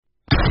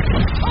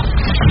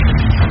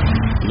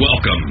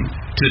Welcome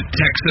to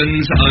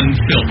Texans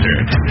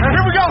Unfiltered.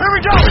 Here we go!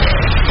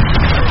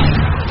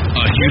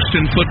 A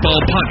Houston football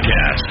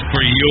podcast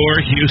for your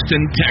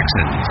Houston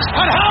Texans.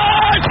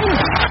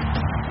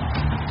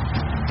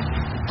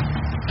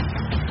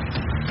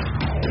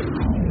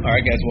 All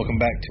right, guys, welcome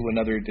back to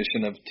another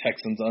edition of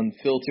Texans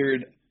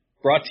Unfiltered,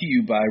 brought to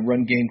you by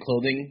Run Game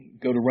Clothing.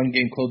 Go to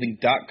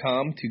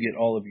rungameclothing.com to get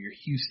all of your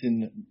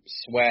Houston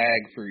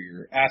swag for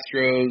your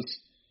Astros,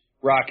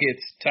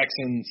 Rockets,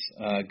 Texans.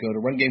 Go to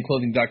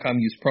rungameclothing.com.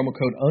 Use promo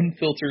code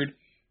Unfiltered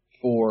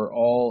for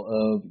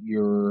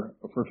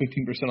for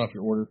 15% off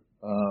your order,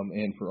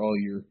 and for all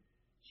your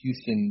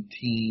Houston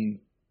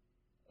team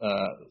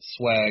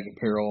swag,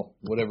 apparel,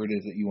 whatever it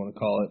is that you want to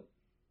call it.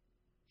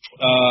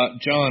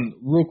 John,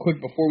 real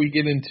quick before we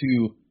get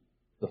into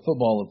the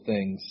football of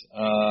things,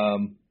 how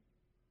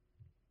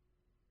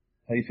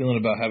you feeling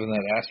about having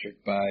that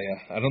asterisk by?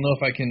 I don't know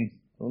if I can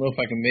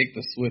make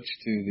the switch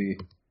to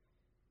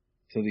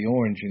the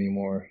orange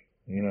anymore.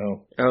 You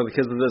know. Oh,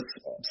 because of this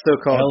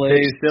so-called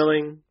pitch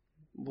stealing,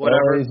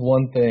 whatever. LA's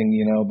one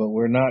thing, but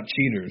we're not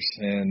cheaters,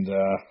 and.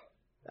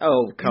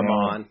 Oh, come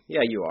on!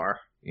 Yeah, you are.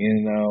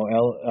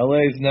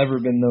 LA's never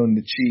been known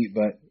to cheat,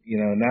 but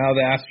now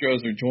the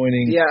Astros are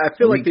joining. Yeah, I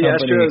feel like the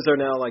Astros are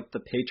now like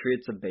the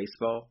Patriots of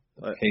baseball.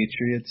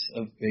 Patriots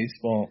of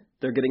baseball.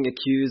 They're getting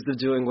accused of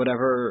doing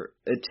whatever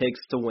it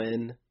takes to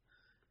win.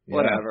 Yeah.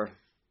 Whatever.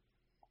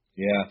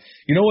 Yeah.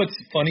 You know what's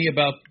funny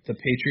about the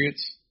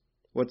Patriots?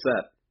 What's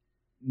that?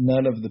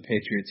 None of the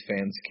Patriots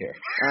fans care.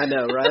 I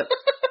know, right?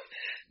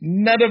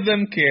 None of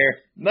them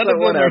care. None of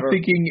them are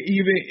thinking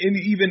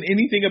even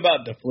anything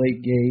about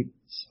Deflategate,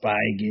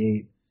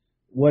 Spygate,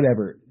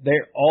 whatever.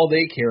 All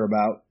they care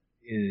about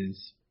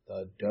is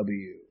the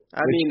W.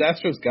 The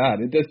Astros got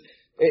it.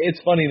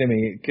 It's funny to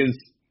me because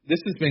this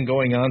has been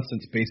going on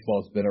since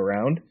baseball's been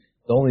around.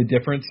 The only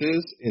difference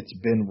is it's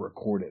been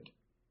recorded.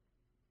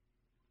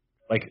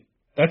 Like,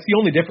 that's the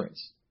only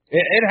difference.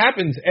 It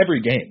happens every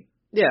game.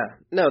 Yeah,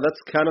 no,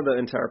 that's kind of the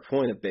entire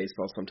point of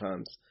baseball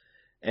sometimes.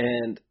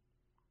 And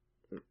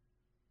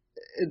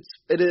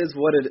it is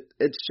what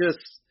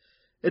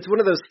it's one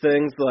of those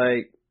things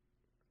like,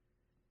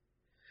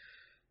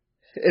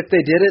 if they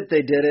did it,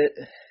 they did it.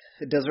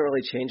 It doesn't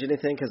really change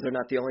anything because they're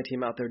not the only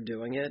team out there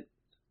doing it.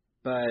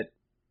 But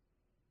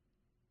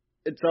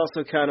it's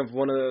also kind of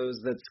one of those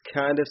that's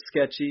kind of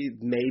sketchy,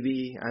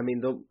 maybe. I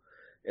mean,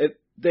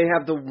 they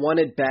have the one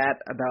at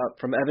bat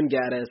from Evan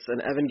Gattis,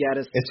 and Evan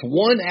Gattis. It's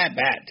one at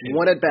bat.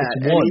 One at bat,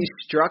 and he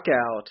struck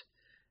out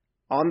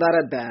on that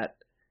at bat.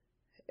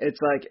 It's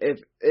like if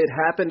it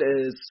happened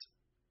as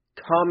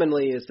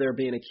commonly as they're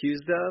being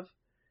accused of,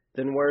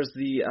 then where's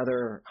the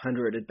other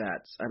 100 at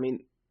bats? I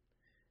mean,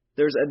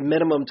 there's a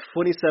minimum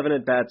 27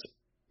 at bats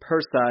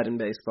per side in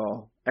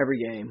baseball every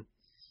game,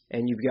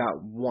 and you've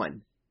got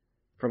one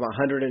from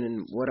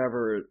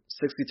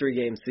 63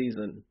 game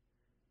season,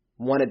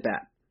 one at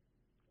bat.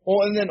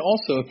 Well, and then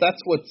also, if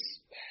that's what's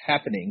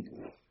happening,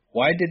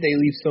 why did they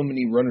leave so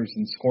many runners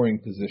in scoring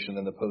position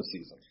in the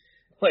postseason?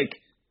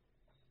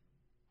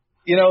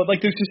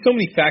 There's just so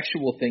many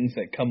factual things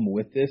that come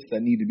with this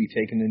that need to be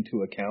taken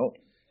into account.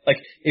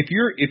 Like, if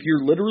you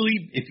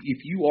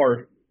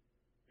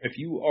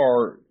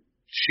are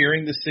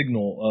sharing the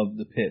signal of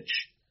the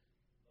pitch,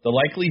 the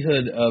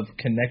likelihood of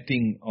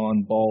connecting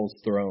on balls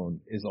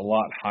thrown is a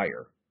lot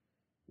higher.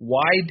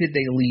 Why did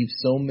they leave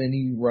so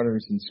many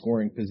runners in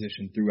scoring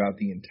position throughout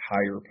the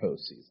entire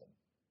postseason?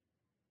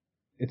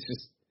 It's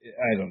just,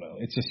 I don't know.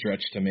 It's a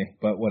stretch to me,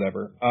 but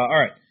whatever. All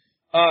right.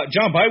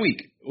 John, bye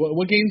week.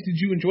 What games did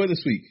you enjoy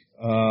this week?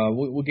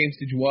 What games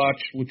did you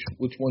watch?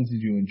 Which ones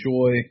did you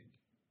enjoy?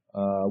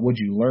 What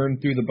did you learn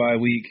through the bye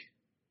week?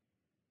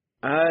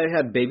 I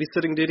had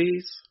babysitting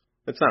duties.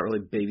 It's not really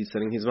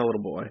babysitting. He's my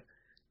little boy.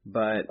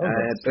 But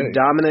I had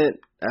predominant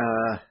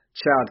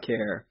child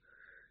care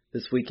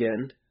this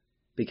weekend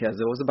because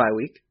it was a bye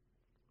week.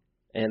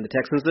 And the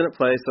Texans didn't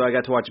play, so I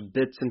got to watch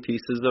bits and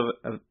pieces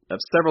of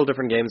several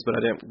different games, but I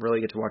didn't really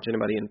get to watch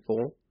anybody in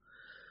full.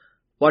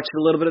 Watched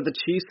a little bit of the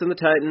Chiefs and the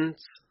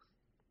Titans.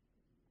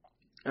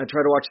 I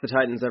try to watch the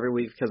Titans every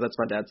week because that's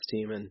my dad's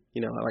team, and,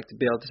 I like to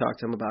be able to talk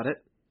to him about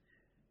it.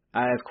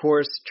 I, of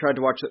course, tried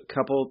to watch a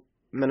couple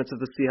minutes of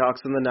the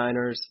Seahawks and the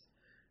Niners.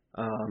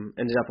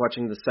 Ended up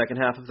watching the second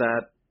half of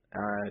that.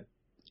 I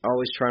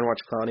always try and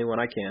watch Clowney when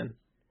I can.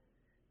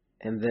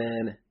 And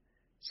then,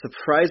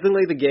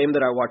 surprisingly, the game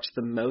that I watched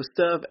the most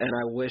of, and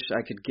I wish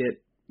I could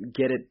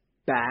get it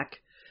back,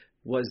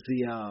 was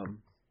the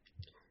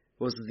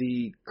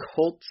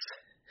Colts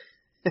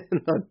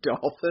and the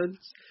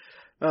Dolphins.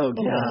 Oh,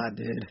 God,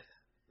 dude.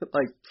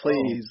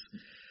 Please.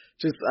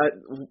 Just,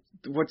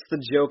 what's the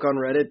joke on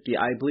Reddit? The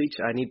eye bleach?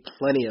 I need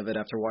plenty of it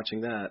after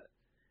watching that.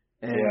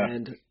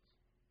 And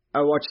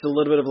I watched a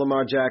little bit of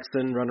Lamar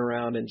Jackson run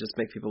around and just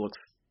make people look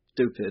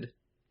stupid.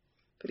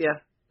 But yeah,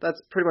 that's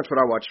pretty much what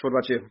I watched. What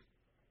about you?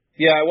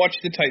 Yeah, I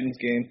watched the Titans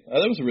game.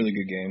 That was a really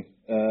good game.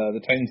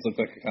 The Titans looked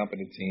like a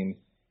competent team.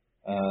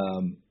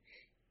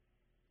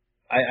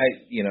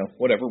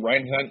 whatever.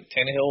 Ryan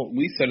Tannehill,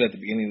 we said at the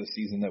beginning of the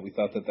season that we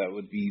thought that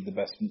would be the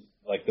best,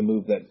 like the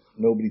move that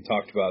nobody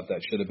talked about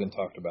that should have been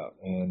talked about.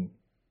 And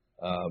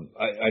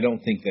I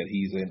don't think that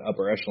he's an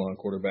upper echelon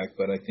quarterback,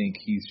 but I think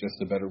he's just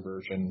a better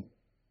version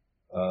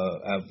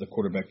of the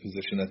quarterback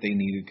position that they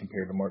needed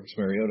compared to Marcus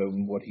Mariota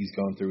and what he's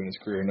gone through in his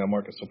career. Now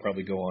Marcus will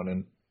probably go on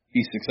and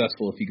be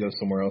successful if he goes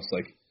somewhere else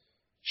like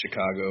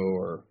Chicago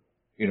or,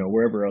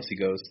 wherever else he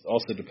goes.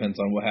 Also depends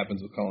on what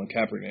happens with Colin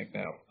Kaepernick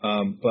now.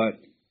 I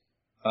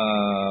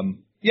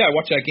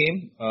watched that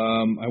game.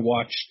 I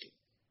watched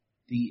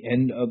the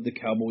end of the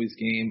Cowboys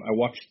game. I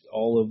watched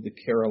all of the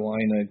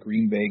Carolina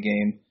Green Bay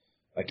game.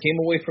 I came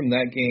away from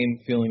that game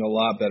feeling a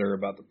lot better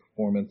about the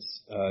performance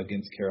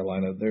against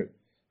Carolina.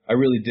 I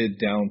really did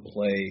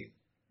downplay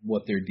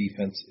what their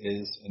defense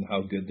is and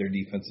how good their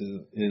defense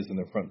is in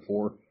their front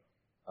four.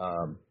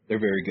 They're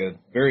very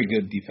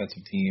good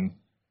defensive team.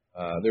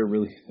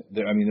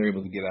 They're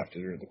able to get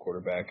after the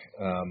quarterback.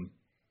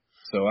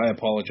 So I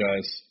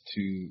apologize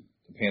to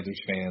the Panthers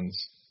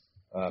fans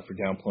for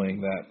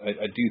downplaying that.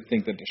 I do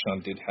think that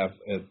Deshaun did have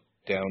a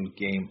down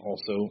game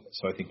also,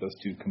 so I think those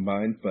two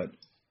combined. But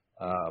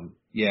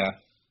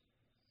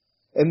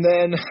and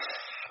then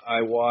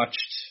I watched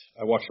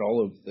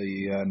all of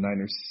the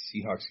Niners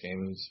Seahawks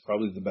game. It was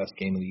probably the best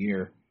game of the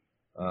year.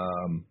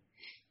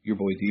 Your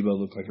boy Debo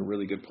looked like a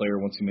really good player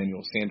once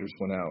Emmanuel Sanders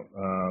went out.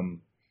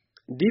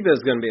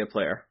 Debo's going to be a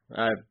player.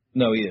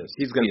 No, he is.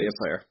 He's going to be a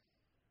player.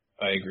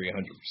 I agree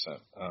 100%.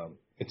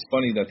 It's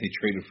funny that they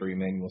traded for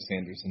Emmanuel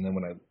Sanders, and then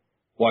when I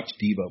watch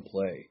Debo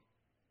play,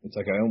 it's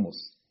like I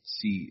almost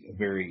see a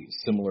very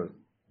similar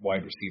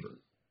wide receiver.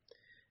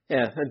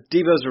 Yeah,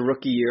 Debo's a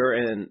rookie year,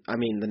 and,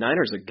 the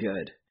Niners are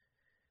good.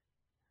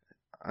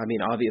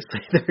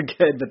 Obviously they're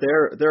good, but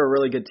they're a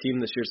really good team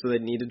this year, so they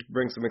needed to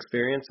bring some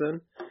experience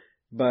in.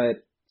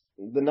 But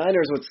the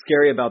Niners, what's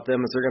scary about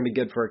them is they're going to be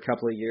good for a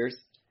couple of years.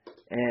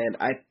 And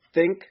I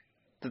think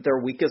that their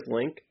weakest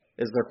link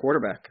is their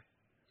quarterback.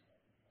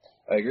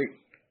 I agree.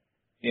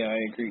 Yeah, I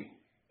agree.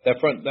 That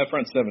front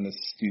seven is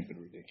stupid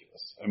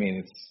ridiculous.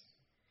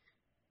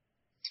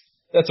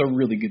 That's a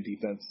really good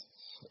defense.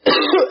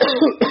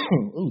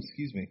 Oh,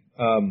 excuse me.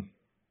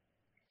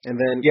 And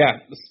then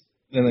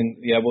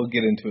we'll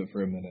get into it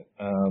for a minute.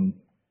 And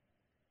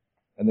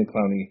then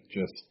Clowney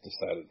just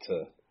decided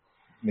to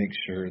make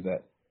sure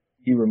that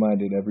he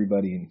reminded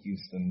everybody in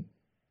Houston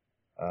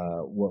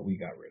what we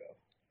got rid of.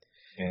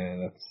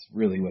 And that's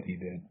really what he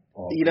did.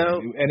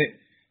 And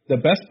the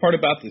best part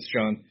about this,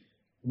 John,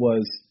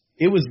 was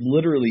it was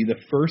literally the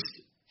first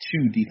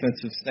two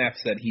defensive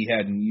snaps that he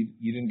had, and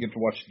you didn't get to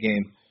watch the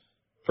game.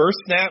 First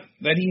snap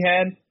that he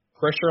had,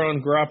 pressure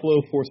on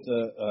Garoppolo, forced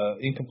a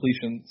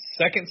incompletion.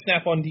 Second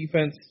snap on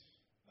defense,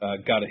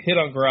 got a hit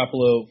on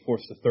Garoppolo,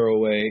 forced a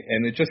throwaway,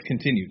 and it just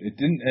continued. It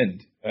didn't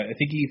end. I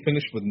think he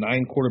finished with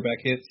 9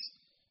 quarterback hits,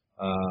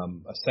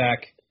 a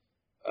sack,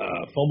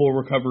 fumble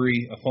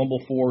recovery, a fumble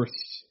force,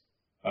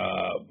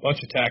 a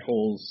bunch of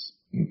tackles.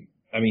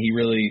 He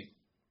really,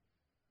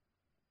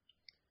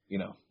 we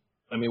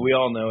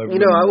all know.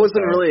 I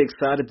wasn't really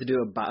excited to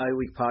do a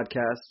bye-week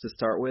podcast to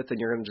start with, and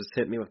you're going to just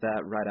hit me with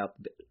that right out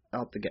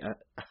the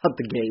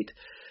gate.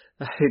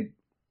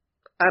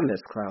 I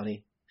miss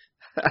Clowney.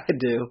 I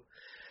do.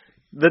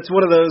 That's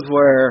one of those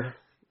where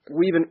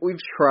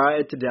we've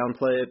tried to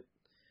downplay it.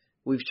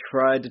 We've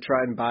tried to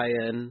try and buy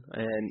in,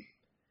 and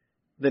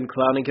then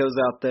Clowney goes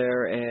out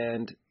there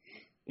and,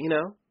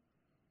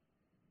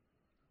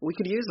 we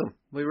could use him.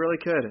 We really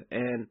could.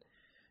 And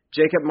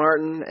Jacob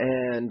Martin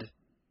and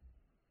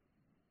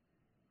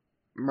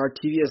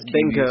Martavis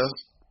Bingo.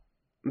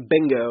 I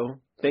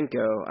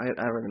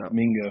don't even know.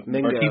 Mingo.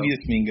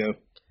 Martavis Mingo.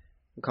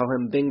 We'll call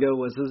him Bingo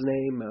was his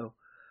name. Mo.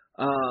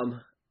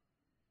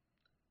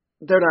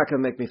 They're not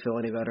going to make me feel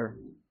any better.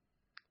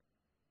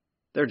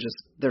 They're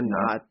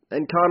not.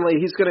 And Conley,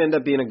 he's going to end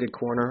up being a good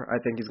corner. I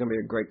think he's going to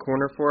be a great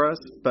corner for us.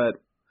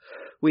 But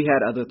we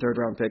had other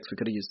third-round picks we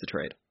could have used to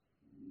trade.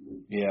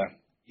 Yeah,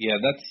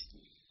 that's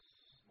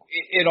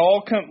it.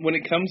 When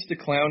it comes to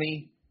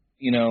Clowney,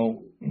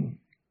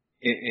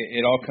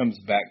 it all comes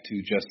back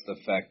to just the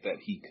fact that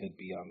he could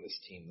be on this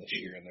team this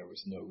year, and there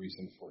was no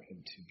reason for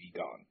him to be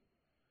gone.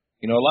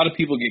 A lot of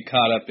people get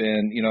caught up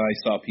in, I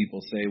saw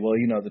people say, well,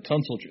 the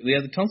Tunsil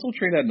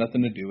trade had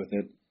nothing to do with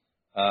it.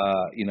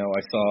 I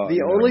saw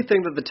the only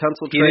thing that the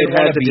Tunsil trade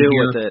had to do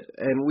with it,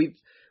 and we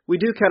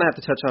do kind of have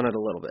to touch on it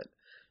a little bit.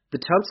 The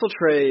Tunsil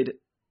trade,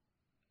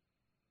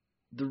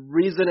 the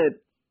reason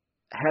it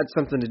had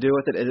something to do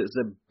with it is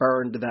it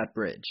burned that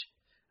bridge.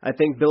 I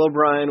think Bill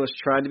O'Brien was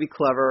trying to be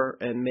clever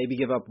and maybe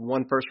give up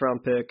 1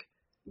 first-round pick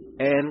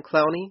and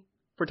Clowney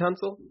for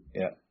Tunsil.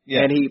 Yeah.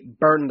 And he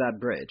burned that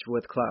bridge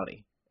with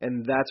Clowney,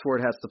 and that's where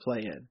it has to play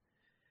in.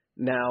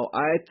 Now,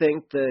 I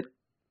think that,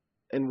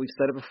 and we've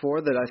said it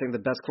before, that I think the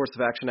best course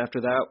of action after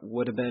that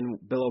would have been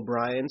Bill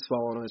O'Brien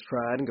swallowing his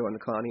pride and going to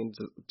Clowney and,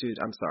 dude,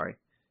 I'm sorry.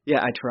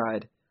 Yeah, I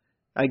tried.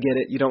 I get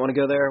it. You don't want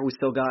to go there. We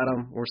still got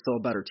him. We're still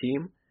a better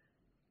team.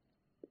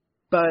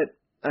 But,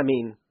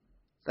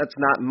 that's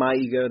not my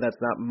ego. That's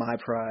not my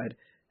pride.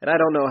 and I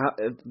don't know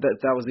if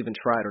that was even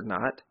tried or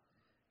not.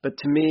 But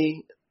to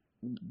me,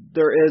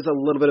 there is a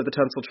little bit of the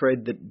Tunsil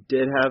trade that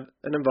did have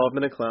an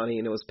involvement in Clowney,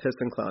 and it was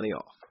pissing Clowney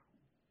off.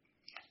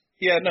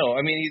 Yeah, no,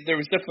 I mean, there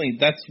was definitely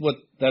that's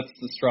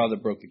the straw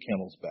that broke the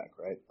camel's back,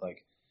 right? Like,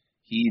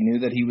 he knew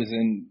that he was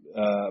in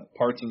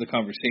parts of the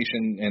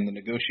conversation and the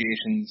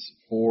negotiations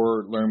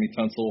for Laremy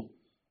Tunsil,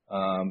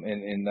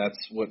 and that's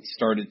what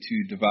started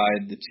to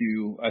divide the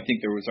two. I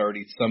think there was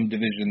already some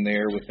division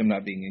there with him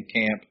not being in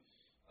camp,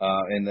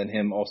 and then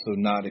him also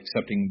not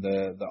accepting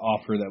the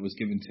offer that was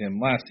given to him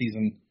last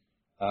season.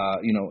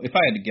 If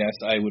I had to guess,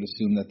 I would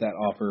assume that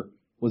offer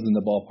was in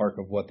the ballpark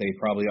of what they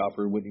probably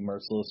offered Whitney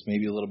Mercilus,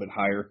 maybe a little bit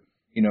higher.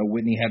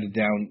 Whitney had a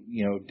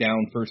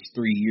down first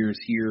 3 years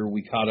here.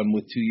 We caught him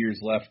with 2 years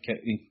left,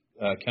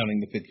 counting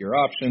the 5th-year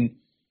option.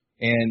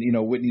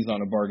 And, Whitney's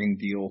on a bargain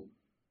deal.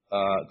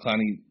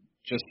 Clowney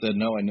just said,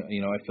 no,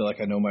 I feel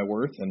like I know my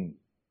worth, and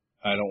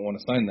I don't want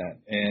to sign that.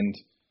 And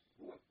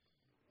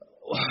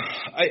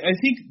I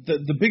think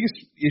the biggest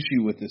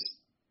issue with this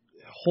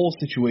whole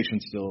situation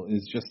still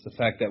is just the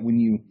fact that when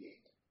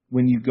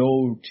you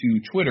go to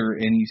Twitter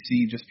and you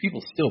see just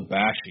people still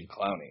bashing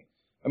Clowney.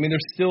 I mean,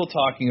 they're still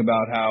talking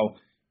about how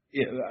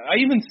I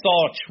even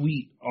saw a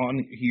tweet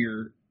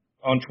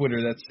on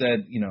Twitter that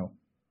said,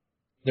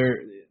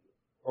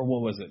 or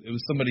what was it? It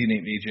was somebody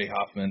named AJ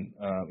Hoffman,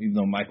 even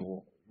though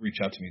Michael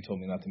reached out to me and told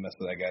me not to mess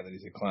with that guy, that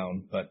he's a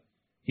clown. But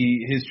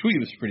his tweet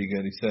was pretty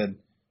good. He said,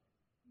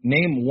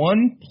 name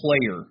one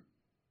player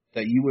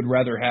that you would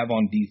rather have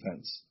on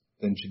defense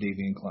than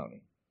Jadeveon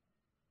Clowney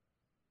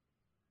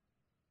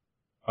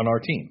on our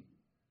team.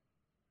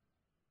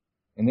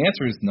 And the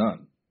answer is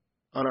none.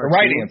 On our the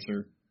right team?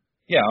 answer,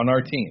 yeah, on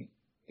our team.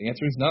 The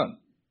answer is none.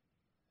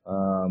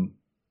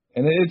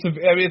 And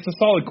it's a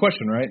solid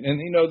question, right? And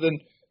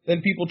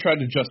then people try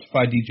to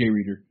justify DJ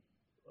Reader.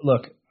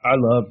 Look, I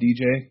love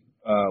DJ.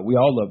 We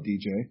all love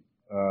DJ.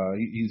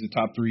 He's a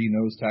top 3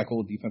 nose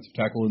tackle, defensive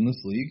tackle in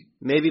this league.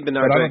 Maybe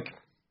Bernard.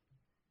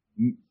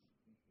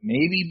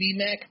 Maybe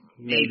B-Mac.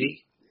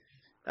 Maybe.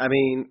 I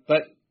mean,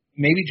 but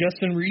maybe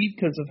Justin Reed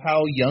because of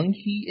how young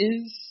he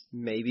is.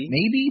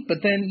 Maybe, but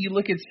then you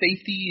look at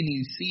safety and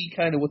you see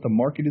kind of what the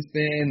market has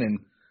been, and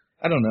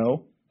I don't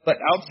know. But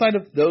outside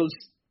of those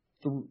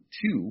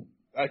two,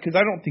 because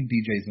I don't think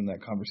DJ's in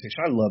that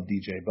conversation. I love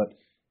DJ, but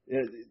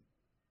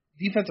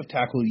defensive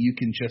tackle, you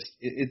can just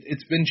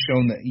it's been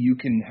shown that you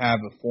can have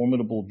a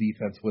formidable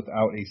defense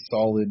without a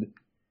solid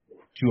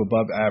to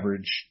above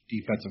average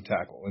defensive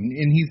tackle,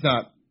 and he's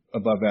not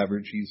above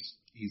average.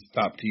 He's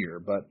top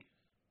tier, but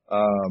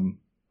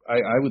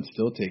I would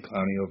still take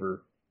Clowney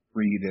over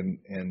Reed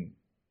and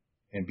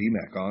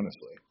BMAC,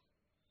 honestly.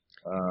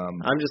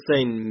 I'm just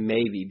saying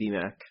maybe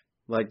BMAC.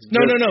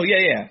 No,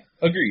 yeah,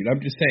 agreed. I'm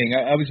just saying.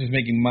 I was just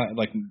making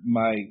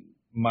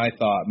my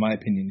thought, my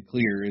opinion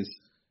clear is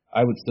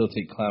I would still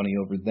take Clowney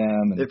over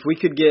them. And if we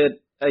could get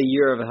a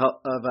year of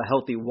a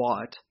healthy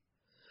Watt,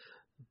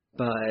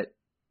 but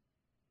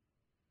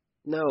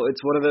no,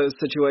 it's one of those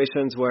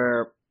situations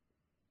where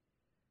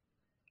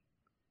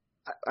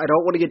I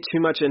don't want to get too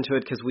much into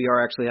it because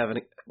we're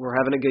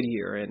having a good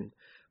year, and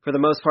for the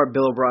most part,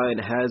 Bill O'Brien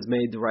has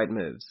made the right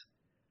moves.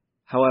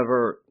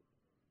 However,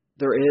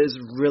 there is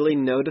really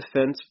no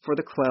defense for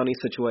the Clowney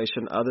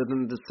situation other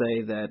than to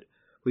say that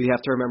we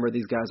have to remember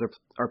these guys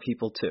are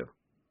people too.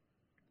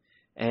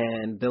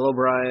 And Bill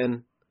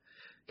O'Brien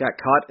got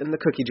caught in the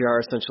cookie jar,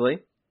 essentially.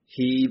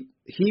 He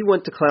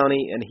went to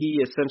Clowney, and he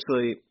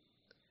essentially,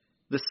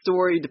 the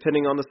story,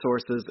 depending on the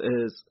sources,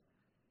 is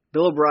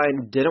Bill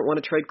O'Brien didn't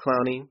want to trade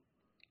Clowney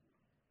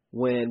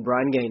when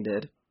Brian Gaine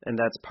did, and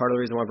that's part of the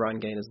reason why Brian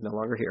Gaine is no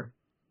longer here.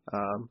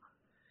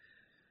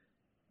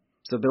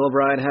 So Bill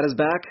O'Brien had his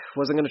back,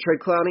 wasn't going to trade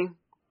Clowney,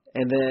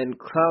 and then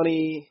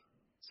Clowney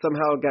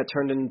somehow got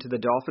turned into the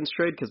Dolphins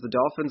trade because the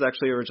Dolphins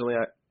actually originally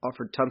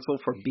offered Tunsil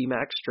for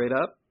BMAC straight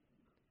up,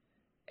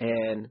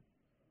 and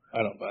I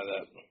don't buy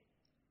that.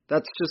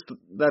 That's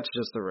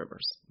just the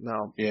rumors.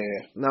 Now, yeah.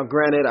 Now,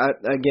 granted,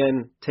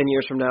 again, 10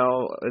 years from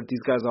now, if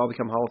these guys all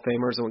become Hall of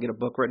Famers and we get a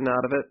book written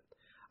out of it,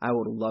 I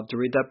would love to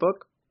read that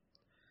book.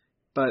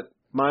 But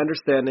my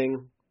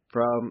understanding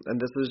and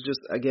this is just,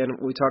 again,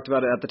 we talked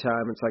about it at the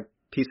time, it's like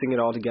piecing it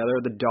all together.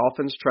 The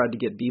Dolphins tried to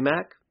get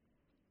BMAC.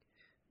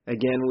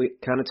 Again, we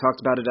kind of talked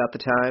about it at the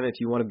time. If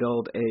you want to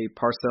build a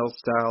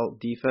Parcells-style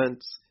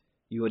defense,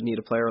 you would need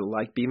a player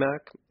like BMAC,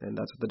 and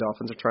that's what the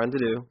Dolphins are trying to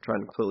do,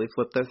 trying to completely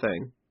flip their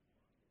thing.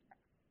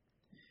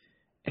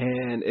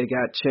 And it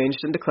got changed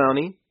into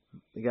Clowney.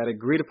 It got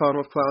agreed upon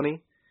with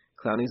Clowney.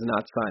 Clowney's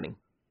not signing.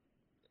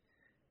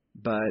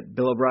 But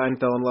Bill O'Brien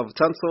fell in love with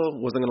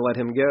Tunsil, wasn't going to let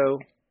him go.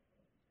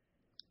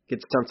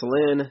 Gets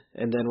Tunsil in,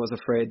 and then was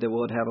afraid that we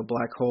would have a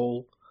black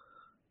hole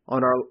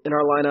in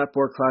our lineup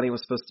where Clowney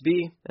was supposed to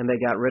be, and they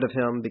got rid of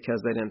him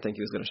because they didn't think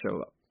he was going to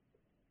show up.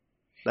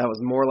 That was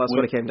more or less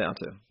what it came down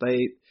to.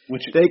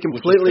 They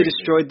completely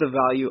destroyed the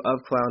value of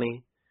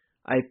Clowney.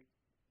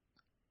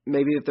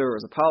 Maybe if there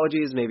was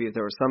apologies, maybe if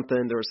there was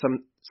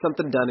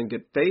something done in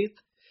good faith,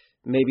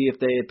 maybe if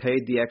they had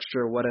paid the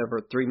extra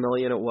 $3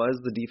 million it was,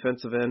 the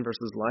defensive end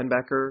versus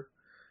linebacker,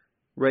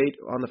 rate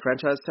on the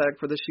franchise tag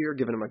for this year,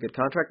 giving him a good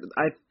contract.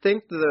 I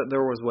think that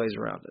there was ways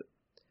around it.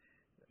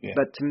 Yeah.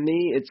 But to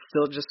me, it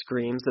still just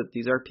screams that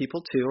these are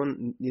people too,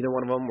 and neither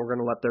one of them we're going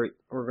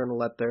to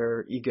let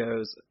their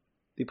egos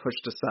be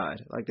pushed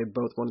aside. Like they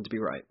both wanted to be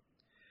right.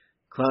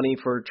 Clowney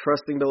for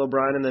trusting Bill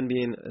O'Brien and then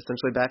being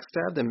essentially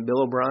backstabbed, and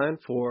Bill O'Brien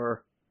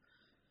for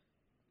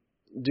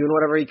doing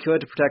whatever he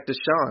could to protect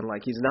Deshaun.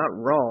 Like he's not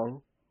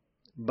wrong,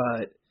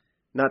 but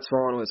not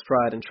swallowing his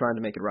pride and trying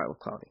to make it right with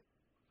Clowney.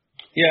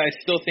 Yeah, I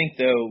still think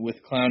though with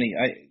Clowney,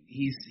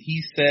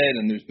 he said,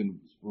 and there's been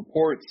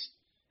reports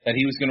that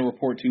he was going to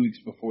report 2 weeks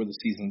before the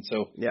season.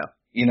 So yeah,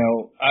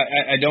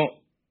 I don't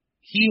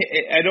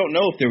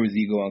know if there was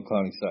ego on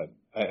Clowney's side.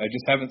 I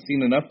just haven't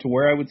seen enough to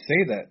where I would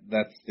say that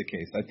that's the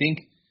case.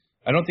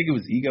 I don't think it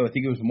was ego. I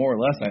think it was more or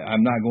less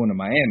I'm not going to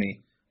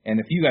Miami. And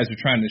if you guys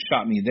are trying to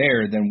shop me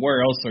there, then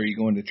where else are you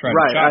going to try to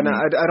shop me?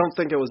 Right, I don't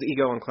think it was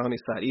ego on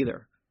Clowney's side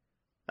either.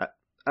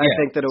 I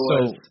think that it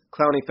was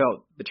Clowney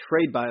felt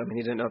betrayed by him, and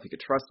he didn't know if he could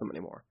trust him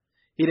anymore.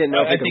 He didn't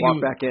know if he could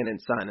walk back in and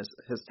sign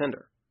his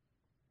tender.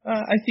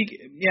 I think,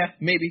 yeah,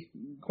 maybe,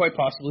 quite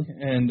possibly.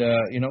 And,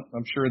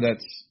 I'm sure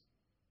that's,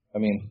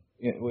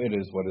 it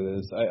is what it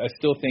is. I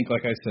still think,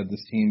 like I said,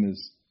 this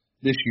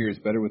year is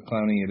better with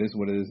Clowney. It is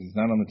what it is. He's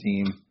not on the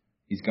team.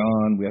 He's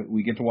gone.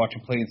 We get to watch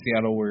him play in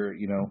Seattle where,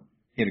 he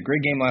had a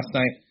great game last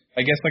night.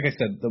 I guess, like I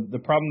said, the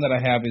problem that I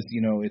have is,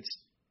 it's,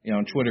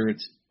 on Twitter,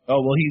 it's,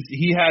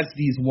 he has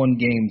these one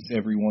games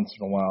every once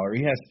in a while, or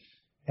he has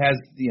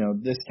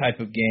this type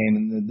of game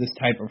and this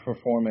type of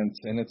performance,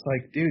 and it's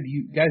like, dude,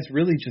 you guys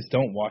really just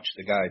don't watch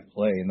the guy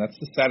play, and that's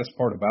the saddest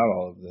part about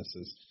all of this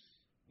is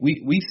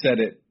we said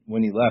it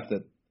when he left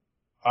that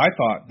I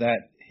thought that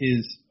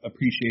his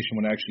appreciation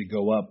would actually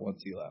go up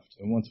once he left,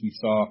 and once we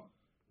saw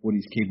what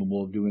he's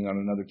capable of doing on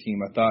another team,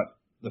 I thought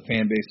the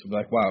fan base would be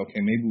like, wow, okay,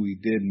 maybe we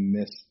did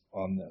miss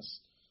on this,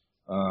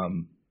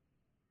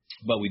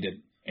 but we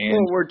didn't. And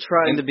we're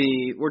trying to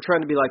be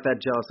like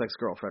that jealous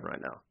ex-girlfriend right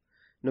now.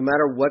 No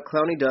matter what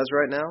Clowney does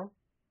right now,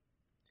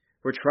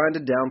 we're trying to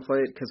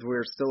downplay it because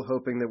we're still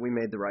hoping that we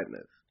made the right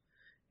move.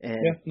 And,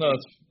 yeah, no,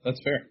 that's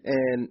fair.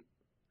 And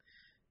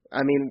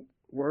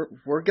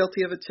we're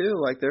guilty of it too.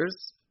 Like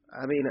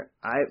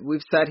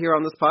we've sat here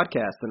on this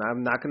podcast, and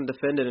I'm not going to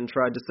defend it and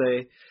tried to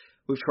say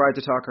we've tried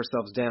to talk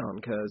ourselves down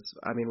because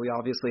we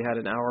obviously had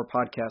an hour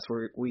podcast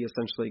where we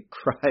essentially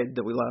cried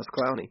that we lost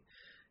Clowney,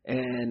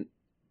 and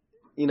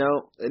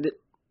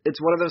it's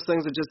one of those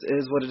things that just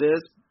is what it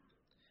is.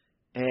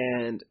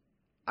 And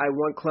I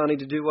want Clowney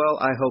to do well.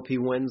 I hope he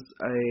wins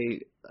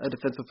a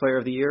Defensive Player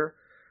of the Year,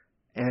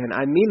 and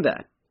I mean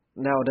that.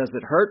 Now, does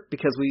it hurt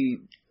because we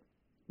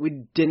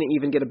didn't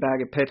even get a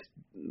bag of potato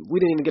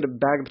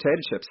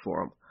chips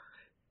for him?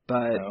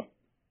 But no.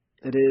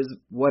 It is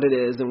what it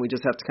is, and we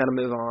just have to kind of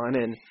move on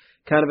and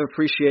kind of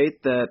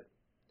appreciate that.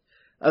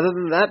 Other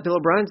than that, Bill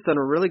O'Brien's done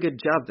a really good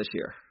job this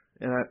year.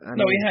 And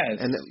he has.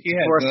 And he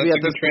has. For us to be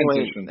at this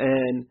transition. point,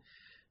 and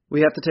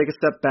we have to take a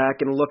step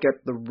back and look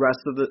at the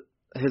rest of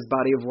his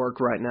body of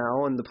work right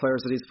now and the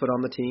players that he's put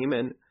on the team,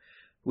 and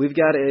we've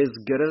got as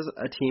good as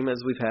a team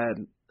as we've had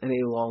in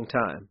a long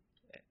time.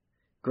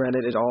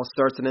 Granted, it all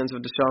starts and ends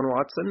with Deshaun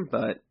Watson,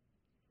 but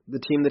the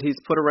team that he's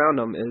put around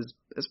him is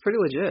pretty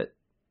legit.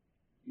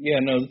 Yeah,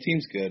 no, the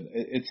team's good.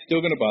 It's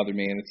still going to bother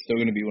me, and it's still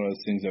going to be one of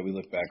those things that we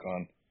look back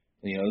on.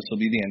 This will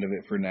be the end of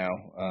it for now,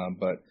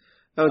 but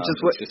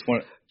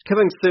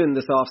coming soon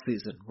this off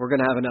season, we're going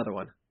to have another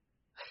one.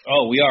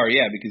 Oh, we are,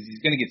 yeah, because he's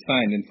going to get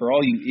signed. And for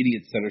all you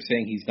idiots that are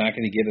saying he's not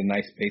going to get a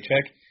nice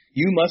paycheck,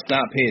 you must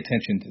not pay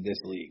attention to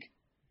this league.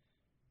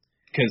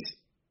 Because,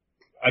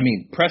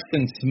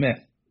 Preston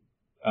Smith,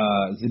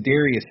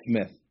 Zadarius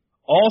Smith,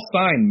 all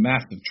signed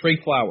massive. Trey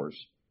Flowers.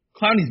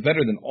 Clowney's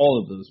better than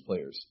all of those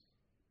players.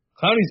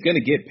 Clowney's going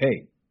to get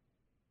paid.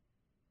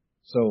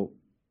 So,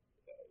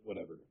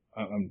 whatever.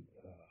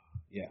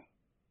 Yeah.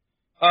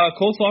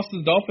 Colts lost to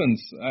the Dolphins.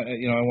 I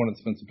wanted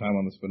to spend some time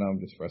on this, but now I'm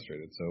just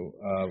frustrated. So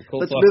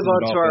Colts let's move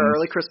on to our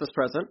early Christmas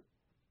present.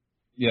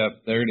 Yeah,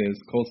 there it is.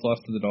 Colts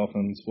lost to the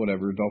Dolphins.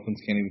 Whatever.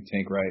 Dolphins can't even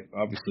tank right.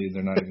 Obviously,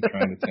 they're not even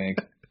trying to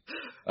tank.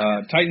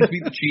 Titans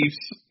beat the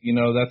Chiefs.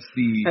 That's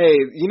the. Hey,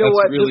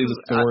 what? Really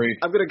the story.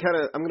 I'm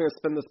gonna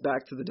spin this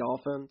back to the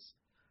Dolphins.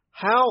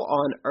 How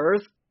on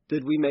earth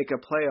did we make a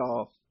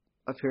playoff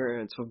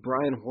appearance with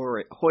Brian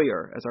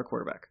Hoyer as our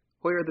quarterback?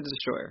 Hoyer the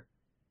Destroyer.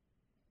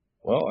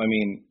 Well,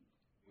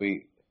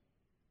 He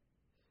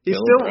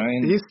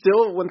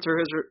still went through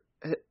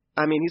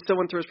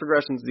his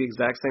progressions the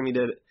exact same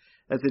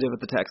as he did with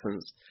the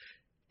Texans,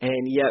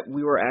 and yet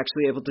we were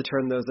actually able to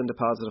turn those into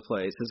positive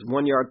plays. His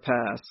 1-yard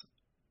pass,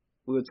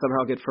 we would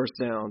somehow get first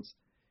downs,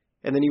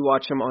 and then you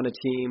watch him on a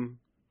team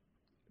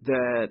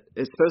that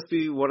is supposed to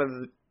be one of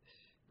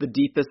the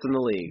deepest in the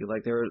league.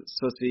 Like they're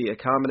supposed to be a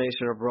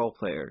combination of role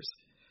players,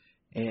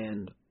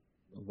 and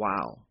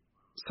wow.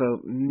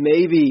 So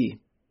maybe.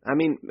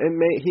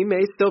 He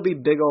may still be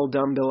big old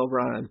dumb Bill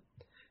O'Brien,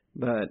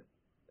 but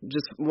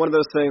just one of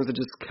those things to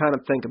just kind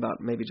of think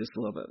about maybe just a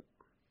little bit.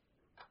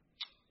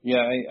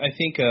 Yeah, I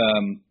think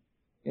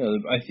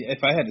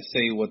if I had to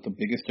say what the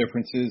biggest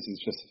difference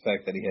is just the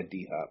fact that he had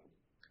D-Hop.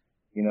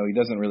 He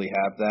doesn't really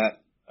have that.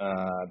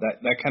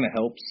 That kind of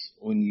helps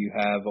when you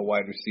have a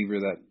wide receiver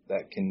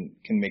that can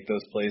make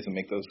those plays and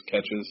make those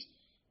catches.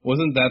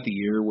 Wasn't that the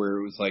year where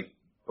it was like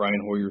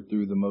Brian Hoyer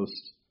threw the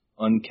most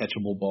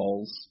uncatchable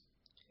balls,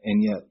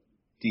 and yet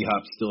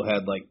D-Hop still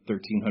had like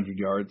 1,300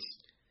 yards?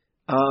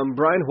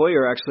 Brian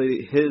Hoyer,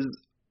 actually, his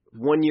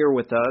 1 year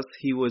with us,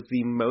 he was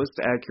the most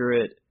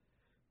accurate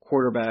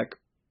quarterback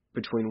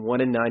between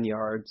 1 and 9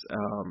 yards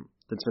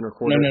that's been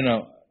recorded.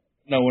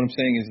 No, what I'm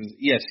saying is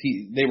yes,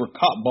 they were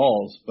caught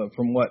balls, but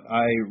from what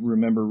I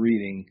remember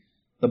reading,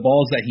 the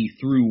balls that he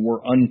threw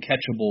were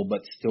uncatchable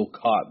but still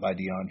caught by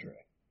DeAndre.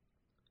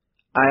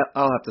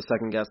 I'll have to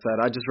second guess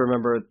that. I just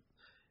remember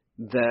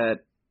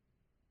that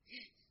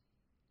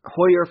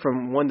Hoyer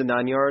from 1 to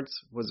 9 yards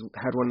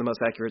had one of the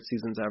most accurate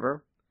seasons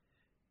ever.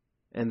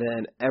 And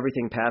then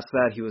everything past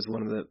that, he was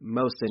one of the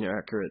most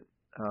inaccurate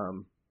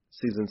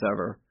seasons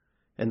ever.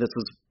 And this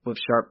was with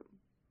Sharp,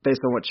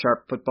 based on what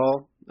Sharp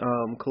Football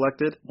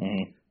collected.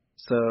 Mm-hmm.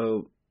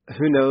 So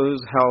who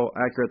knows how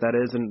accurate that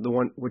is? And the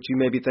one which you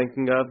may be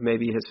thinking of,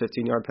 maybe his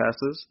 15-yard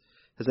passes,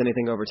 has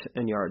anything over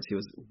 10 yards. He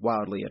was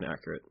wildly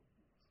inaccurate.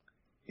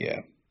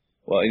 Yeah.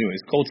 Well,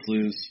 anyways, Colts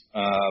lose.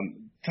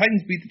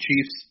 Titans beat the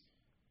Chiefs.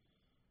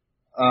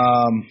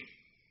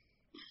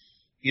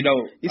 You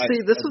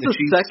see, this was the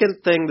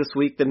second thing this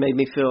week that made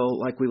me feel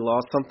like we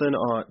lost something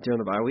during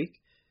the bye week.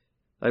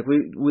 Like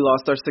we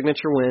lost our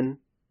signature win,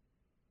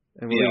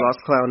 and we lost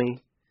Clowney,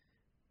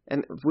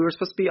 and we were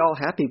supposed to be all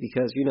happy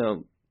because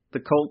the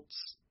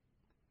Colts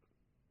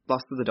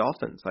lost to the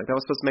Dolphins. Like that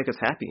was supposed to make us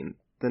happy, and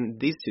then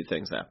these two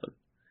things happened.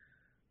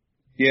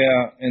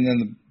 Yeah, and then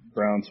the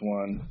Browns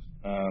won.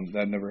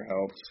 That never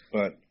helps,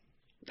 but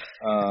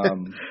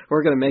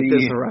we're gonna make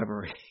this a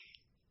rivalry.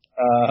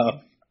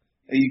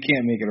 You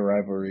can't make it a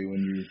rivalry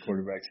when your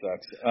quarterback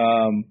sucks.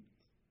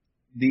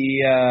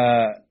 The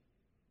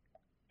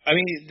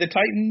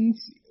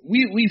Titans,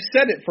 we've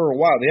said it for a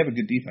while. They have a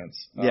good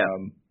defense. Yeah.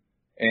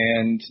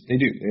 And they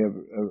do. They have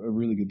a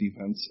really good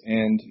defense.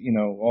 And,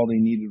 all they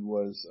needed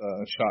was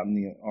a shot in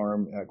the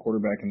arm at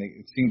quarterback, and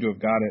they seem to have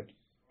got it.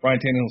 Brian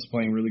Tannehill's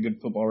playing really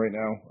good football right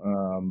now.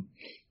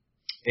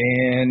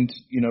 And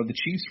the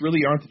Chiefs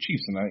really aren't the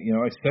Chiefs. And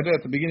I said it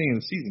at the beginning of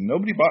the season.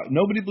 Nobody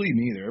believed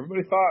me either.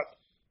 Everybody thought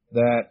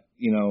that,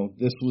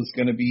 this was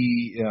going to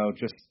be,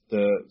 just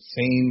the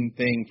same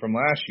thing from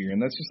last year.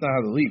 And that's just not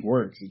how the league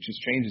works. It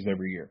just changes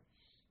every year.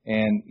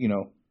 And,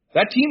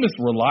 that team has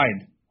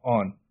relied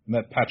on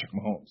Patrick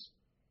Mahomes.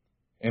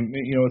 And,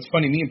 it's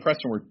funny, me and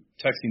Preston were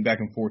texting back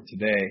and forth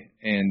today,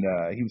 and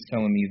he was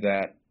telling me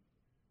that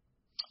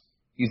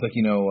he's like,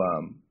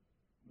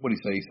 what did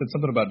he say? He said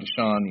something about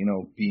Deshaun,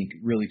 being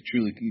really,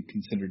 truly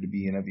considered to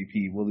be an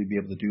MVP. Will he be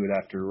able to do it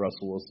after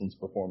Russell Wilson's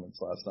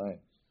performance last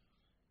night?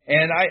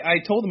 And I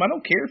told him I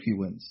don't care if he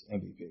wins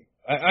MVP.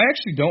 I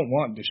actually don't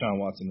want Deshaun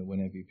Watson to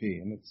win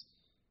MVP. And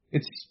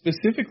it's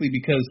specifically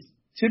because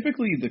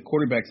typically the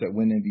quarterbacks that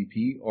win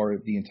MVP are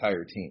the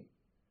entire team.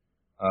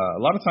 A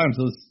lot of times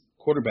those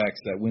quarterbacks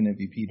that win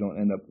MVP don't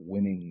end up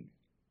winning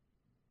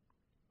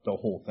the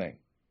whole thing.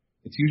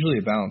 It's usually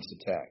a balanced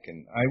attack.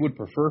 And I would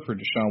prefer for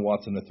Deshaun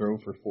Watson to throw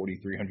for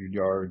 4,300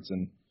 yards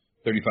and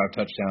 35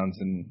 touchdowns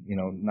and,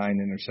 9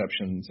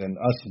 interceptions and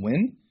us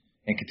win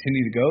and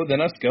continue to go, then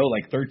us go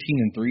like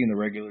 13-3 in the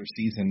regular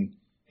season,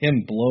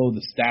 him blow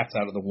the stats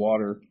out of the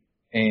water,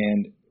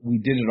 and we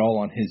did it all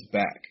on his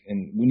back.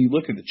 And when you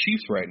look at the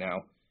Chiefs right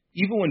now,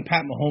 even when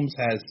Pat Mahomes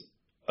has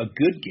a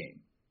good game,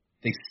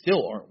 they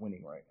still aren't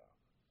winning right now.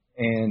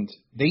 And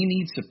they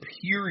need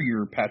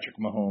superior Patrick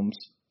Mahomes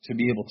to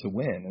be able to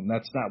win, and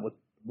that's not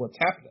what's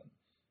happening.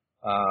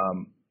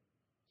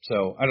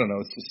 So I don't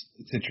know.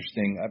 It's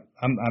interesting.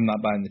 I'm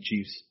not buying the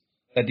Chiefs.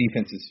 That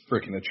defense is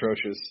freaking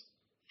atrocious.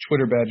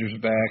 Twitter Badger's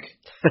back.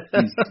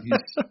 He's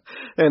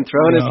and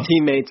throwing his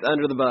teammates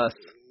under the bus.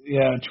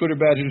 Yeah, Twitter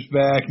Badger's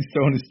back. He's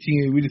throwing his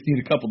team. We just need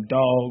a couple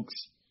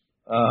dogs.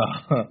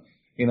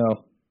 They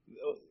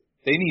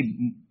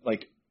need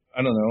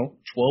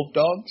 12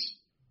 dogs.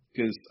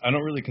 Because I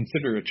don't really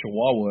consider a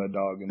Chihuahua a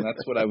dog, and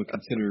that's what I would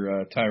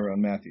consider Tyrann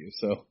Mathieu.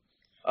 So,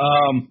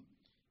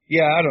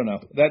 I don't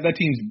know. That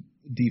team's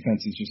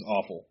defense is just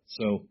awful.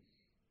 So,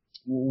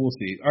 we'll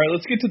see. All right,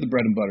 let's get to the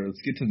bread and butter.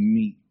 Let's get to the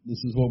meat.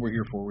 This is what we're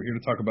here for. We're here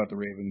to talk about the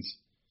Ravens.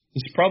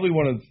 This is probably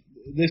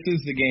this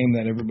is the game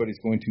that everybody's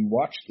going to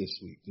watch this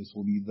week. This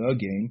will be the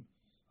game.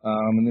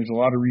 And there's a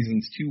lot of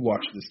reasons to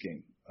watch this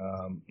game.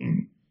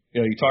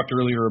 You talked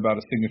earlier about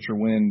a signature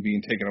win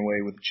being taken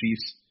away with the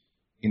Chiefs.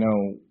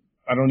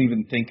 I don't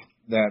even think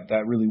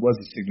that really was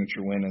a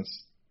signature win.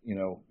 As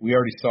we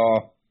already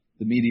saw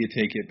the media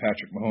take it.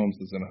 Patrick Mahomes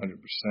was in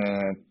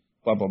 100%.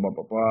 Blah blah blah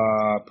blah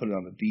blah. Put it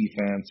on the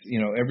defense.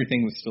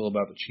 Everything was still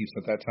about the Chiefs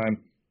at that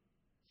time.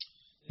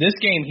 This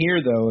game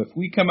here, though, if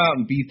we come out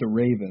and beat the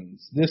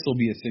Ravens, this will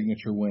be a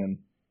signature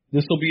win.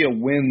 This will be a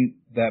win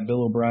that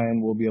Bill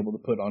O'Brien will be able to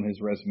put on his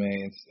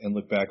resume and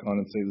look back on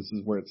and say this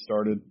is where it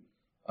started.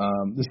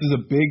 This is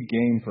a big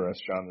game for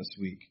us, John, this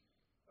week.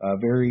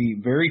 Very,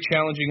 very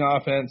challenging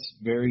offense.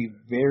 Very,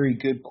 very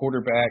good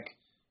quarterback.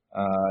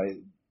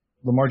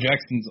 Lamar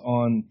Jackson's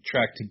on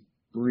track to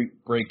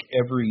break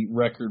every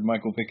record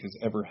Michael Vick has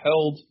ever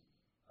held.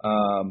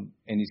 And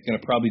he's going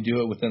to probably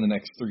do it within the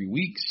next 3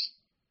 weeks.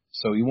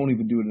 So he won't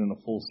even do it in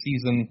a full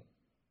season.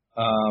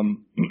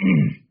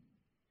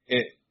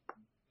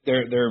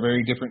 They're a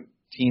very different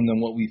team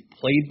than what we've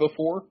played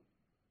before.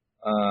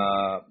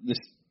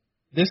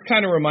 This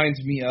kind of reminds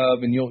me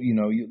of, and you'll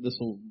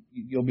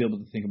be able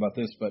to think about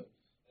this, but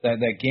that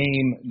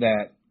game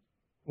that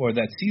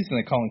season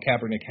that Colin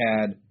Kaepernick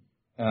had,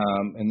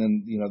 and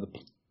then the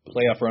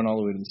playoff run all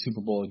the way to the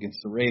Super Bowl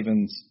against the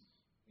Ravens.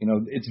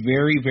 It's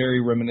very,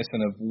 very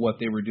reminiscent of what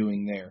they were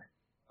doing there.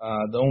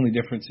 The only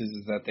difference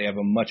is that they have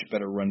a much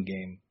better run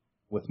game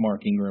with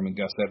Mark Ingram and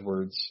Gus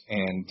Edwards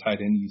and tight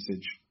end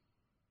usage.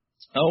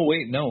 Oh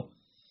wait, no,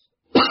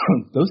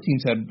 those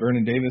teams had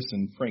Vernon Davis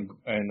and Frank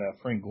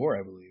Gore,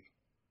 I believe.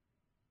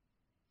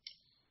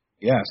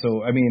 Yeah,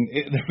 so I mean,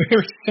 they're a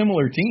very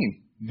similar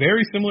team.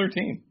 Very similar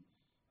team.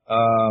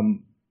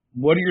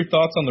 What are your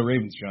thoughts on the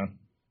Ravens, John?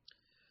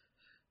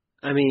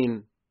 I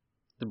mean,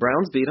 the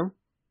Browns beat them.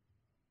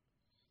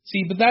 So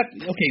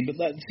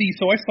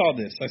I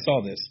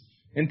saw this,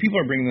 and people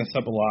are bringing this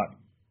up a lot.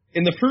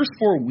 In the first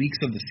 4 weeks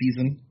of the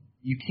season,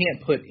 you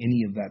can't put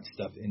any of that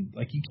stuff in.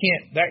 Like, you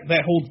can't,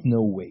 that holds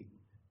no weight.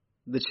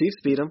 The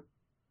Chiefs beat them.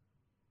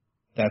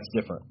 That's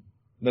different.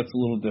 That's a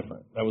little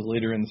different. That was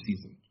later in the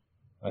season.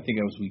 I think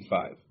that was week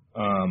 5.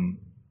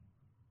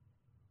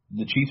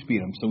 The Chiefs beat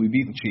them, so we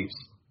beat the Chiefs.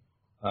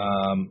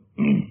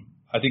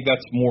 I think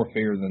that's more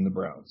fair than the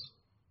Browns.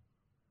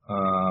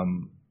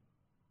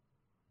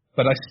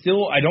 But I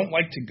don't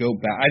like to go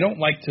back. I don't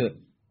like to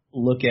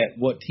look at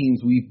what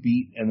teams we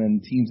beat and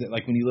then teams that,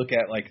 like, when you look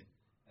at, like,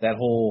 that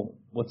whole,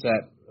 what's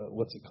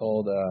it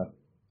called?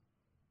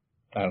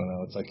 I don't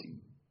know. It's like,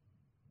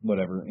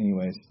 whatever.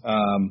 Anyways.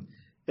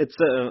 It's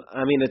an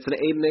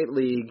 8-8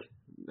 league,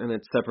 and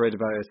it's separated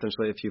by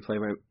essentially a few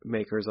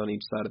playmakers on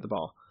each side of the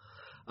ball.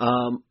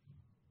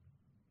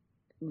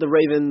 The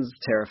Ravens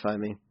terrify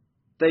me.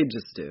 They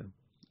just do.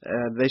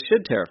 They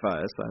should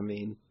terrify us. I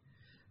mean,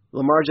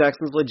 Lamar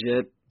Jackson's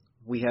legit.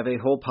 We have a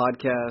whole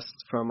podcast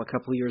from a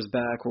couple of years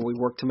back where we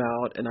worked him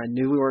out, and I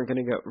knew we weren't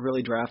going to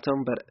really draft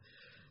him, but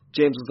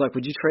James was like,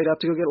 would you trade up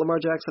to go get Lamar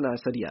Jackson? And I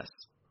said yes.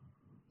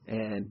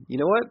 And you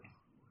know what?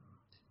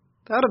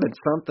 That would have been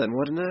something,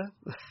 wouldn't it?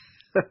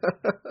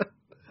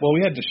 Well,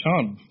 we had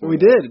Deshaun before. We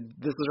did.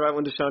 This was right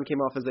when Deshaun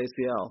came off his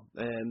ACL,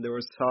 and there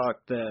was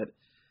talk that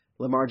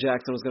Lamar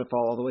Jackson was going to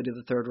fall all the way to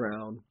the 3rd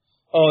round.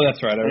 Oh,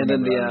 that's right. I remember.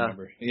 And then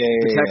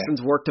the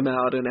Texans worked him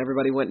out, and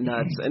everybody went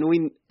nuts. And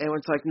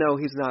it's like, no,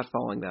 he's not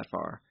falling that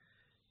far.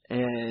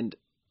 And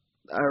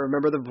I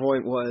remember the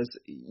point was,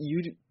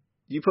 you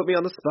put me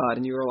on the spot,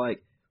 and you were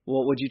like,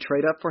 well, would you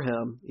trade up for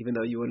him, even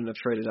though you wouldn't have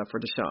traded up for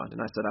Deshaun?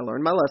 And I said, I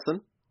learned my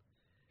lesson.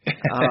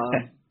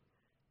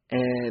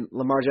 And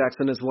Lamar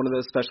Jackson is one of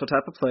those special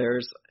type of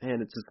players,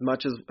 and it's as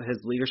much as his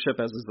leadership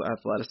as his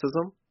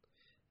athleticism.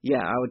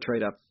 Yeah, I would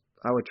trade up.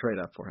 I would trade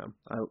up for him.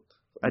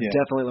 I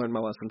definitely learned my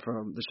lesson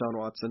from Deshaun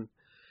Watson.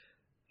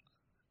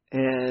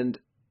 And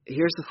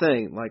here's the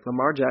thing, like,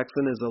 Lamar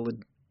Jackson is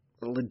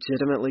a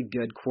legitimately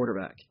good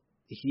quarterback.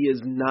 He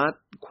is not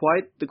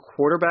quite the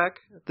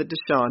quarterback that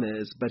Deshaun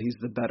is, but he's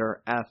the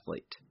better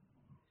athlete.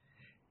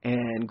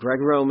 And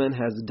Greg Roman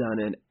has done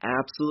an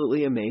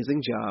absolutely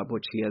amazing job,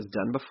 which he has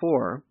done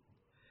before,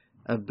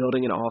 of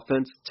building an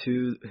offense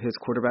to his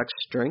quarterback's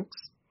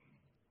strengths.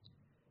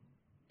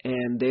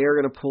 And they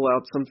are going to pull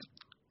out some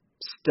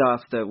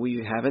stuff that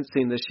we haven't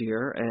seen this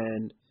year,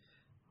 and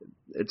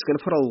it's going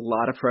to put a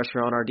lot of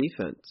pressure on our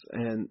defense.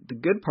 And the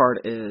good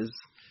part is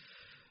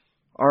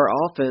our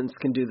offense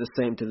can do the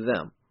same to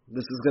them.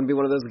 This is going to be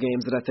one of those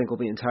games that I think will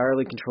be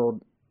entirely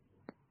controlled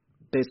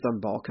based on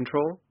ball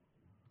control.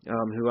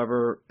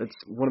 It's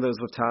one of those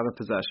with time of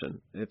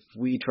possession. If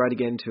we try to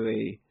get into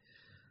a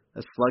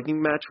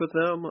slugging match with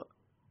them,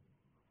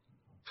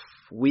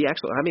 we have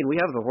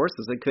the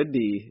horses. It could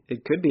be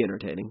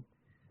entertaining.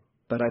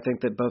 But I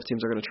think that both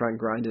teams are going to try and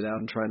grind it out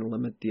and try and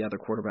limit the other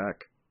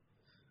quarterback.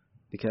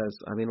 Because,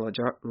 I mean,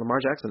 Lamar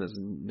Jackson is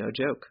no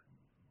joke.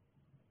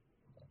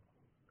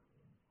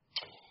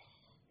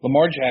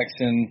 Lamar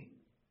Jackson,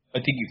 I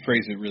think you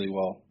phrased it really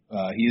well.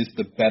 He is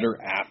the better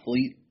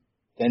athlete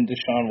than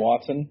Deshaun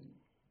Watson.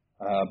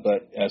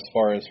 But as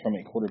far as from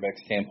a quarterback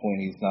standpoint,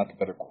 he's not the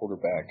better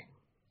quarterback.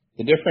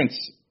 The difference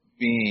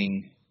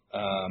being,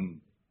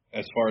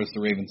 as far as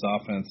the Ravens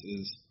offense,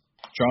 is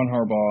John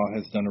Harbaugh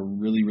has done a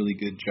really, really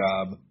good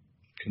job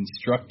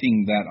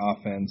constructing that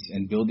offense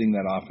and building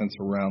that offense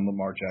around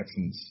Lamar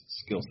Jackson's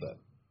skill set.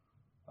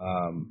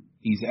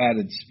 He's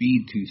added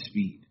speed to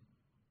speed,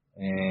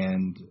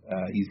 and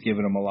he's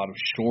given him a lot of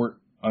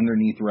short,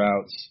 underneath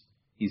routes.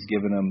 He's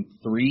given him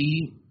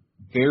 3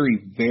 very,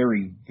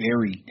 very,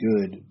 very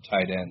good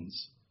tight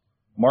ends.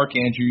 Mark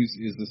Andrews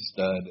is a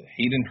stud.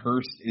 Hayden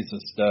Hurst is a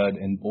stud,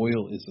 and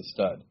Boyle is a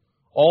stud.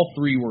 All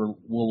 3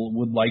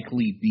 would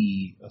likely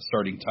be a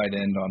starting tight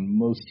end on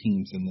most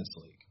teams in this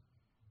league.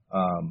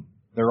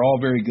 They're all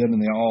very good,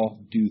 and they all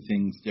do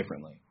things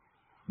differently.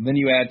 And then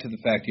you add to the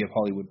fact you have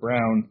Hollywood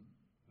Brown,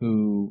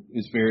 who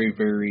is very,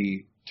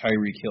 very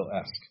Tyreek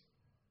Hill-esque.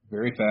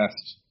 Very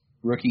fast,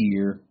 rookie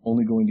year,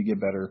 only going to get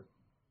better.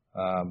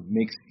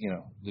 Makes,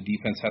 the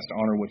defense has to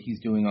honor what he's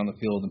doing on the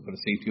field and put a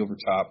safety over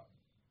top.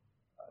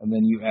 And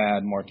then you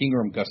add Mark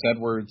Ingram, Gus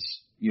Edwards.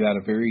 You add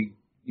a very,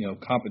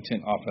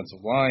 competent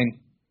offensive line.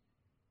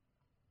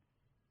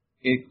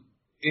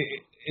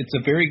 It's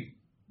a very,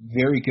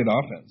 very good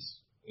offense.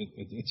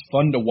 It's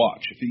fun to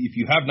watch. If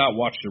you have not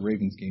watched a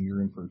Ravens game,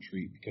 you're in for a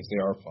treat because they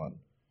are fun.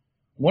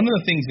 One of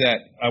the things that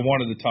I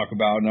wanted to talk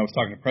about, and I was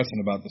talking to Preston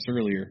about this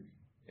earlier,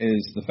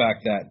 is the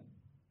fact that,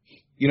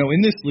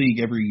 in this league,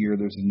 every year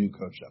there's a new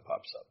coach that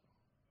pops up.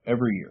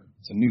 Every year.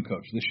 It's a new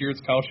coach. This year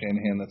it's Kyle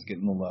Shanahan that's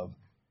getting the love.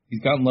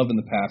 He's gotten love in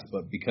the past,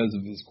 but because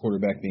of his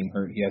quarterback being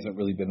hurt, he hasn't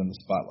really been in the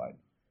spotlight.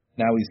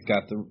 Now he's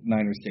got the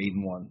Niners to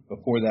 8-1.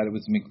 Before that it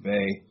was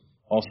McVay.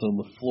 Also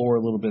LaFleur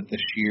a little bit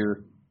this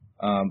year.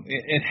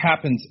 It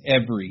happens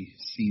every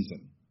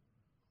season.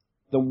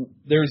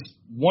 There's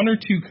one or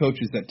two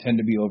coaches that tend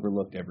to be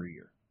overlooked every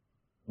year.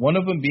 One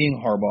of them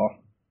being Harbaugh.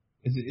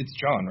 It's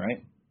John,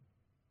 right?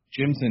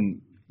 Jim's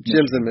in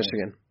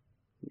Michigan.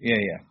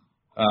 Yeah.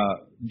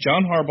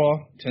 John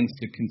Harbaugh tends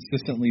to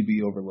consistently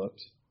be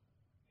overlooked,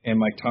 and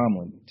Mike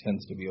Tomlin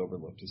tends to be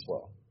overlooked as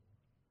well.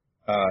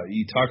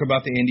 You talk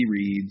about the Andy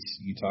Reids,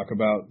 you talk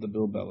about the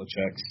Bill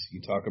Belichicks,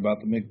 you talk about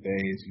the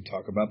McVays, you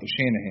talk about the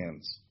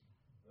Shanahans,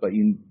 but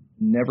you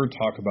never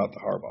talk about the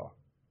Harbaugh.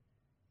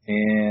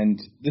 And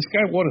this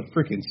guy won a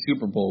freaking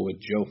Super Bowl with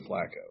Joe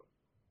Flacco.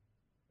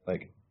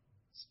 Like,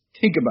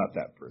 think about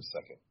that for a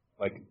second.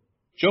 Like,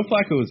 Joe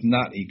Flacco is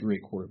not a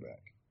great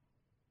quarterback.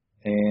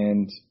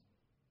 And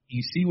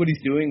you see what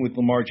he's doing with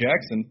Lamar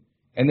Jackson,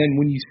 and then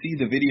when you see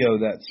the video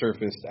that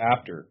surfaced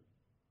after,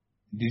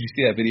 did you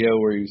see that video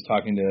where he was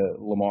talking to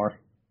Lamar?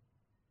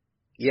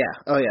 Yeah.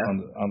 Oh yeah.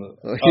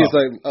 He was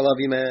like, "I love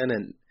you, man,"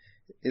 and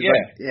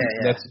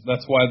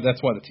That's why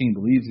the team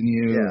believes in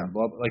you. Yeah. And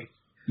blah, blah. Like,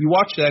 you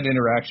watch that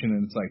interaction,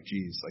 and it's like,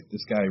 geez, like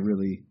this guy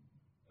really,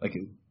 like,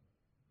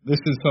 this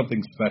is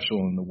something special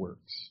in the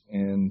works.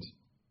 And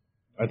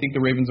I think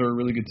the Ravens are a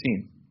really good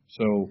team.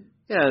 So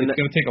it's going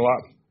to take a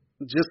lot.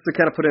 Just to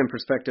kind of put it in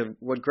perspective,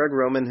 what Greg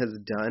Roman has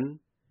done,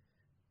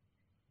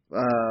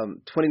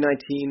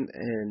 2019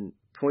 in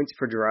points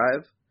per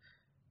drive.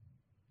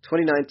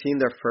 2019,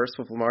 they're first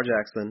with Lamar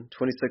Jackson.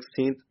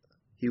 2016,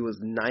 he was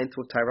 9th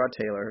with Tyrod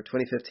Taylor.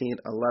 2015,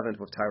 11th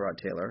with Tyrod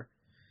Taylor.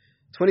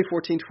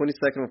 2014,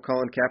 22nd with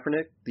Colin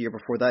Kaepernick. The year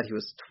before that, he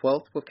was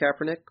 12th with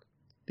Kaepernick.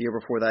 The year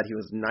before that, he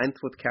was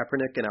 9th with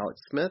Kaepernick and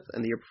Alex Smith.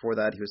 And the year before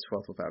that, he was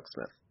 12th with Alex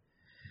Smith.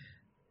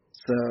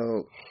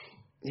 So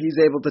he's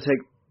able to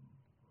take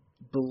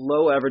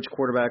below average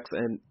quarterbacks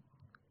and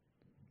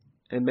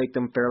make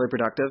them fairly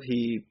productive.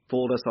 He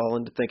fooled us all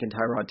into thinking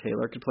Tyrod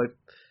Taylor could play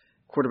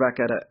quarterback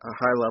at a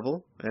high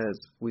level, as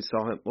we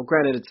saw him. Well,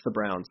 granted, it's the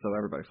Browns, so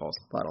everybody falls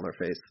flat on their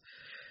face.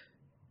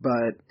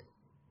 But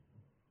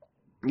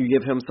you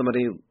give him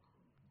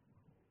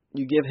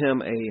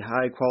a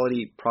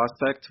high-quality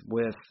prospect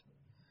with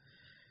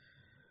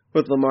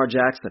Lamar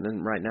Jackson,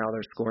 and right now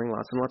they're scoring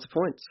lots and lots of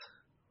points.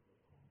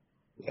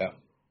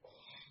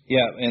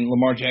 Yeah, and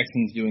Lamar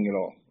Jackson's doing it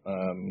all.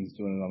 He's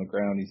doing it on the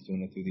ground. He's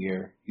doing it through the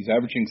air. He's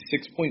averaging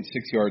 6.6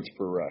 yards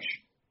per rush.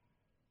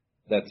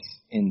 That's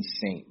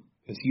insane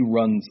because he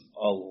runs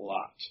a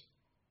lot.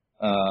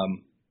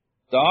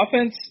 The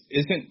offense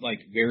isn't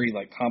very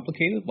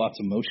complicated. Lots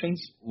of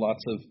motions.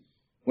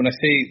 When I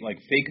say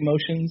fake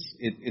motions,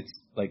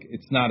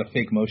 it's not a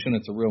fake motion.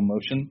 It's a real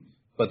motion.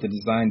 But the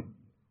design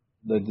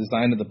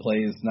of the play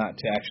is not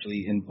to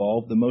actually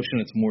involve the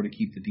motion. It's more to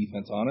keep the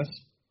defense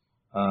honest.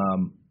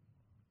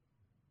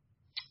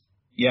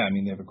 Yeah, I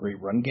mean, they have a great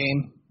run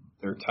game.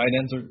 Their tight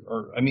ends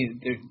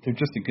they're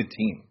just a good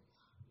team.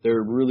 They're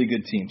a really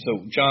good team.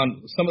 So,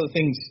 John, some of the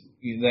things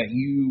that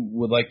you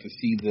would like to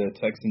see the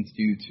Texans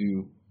do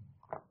to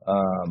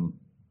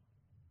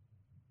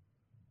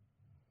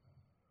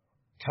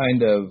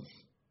kind of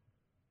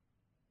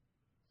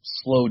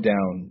slow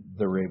down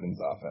the Ravens'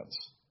 offense.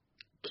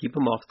 Keep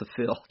them off the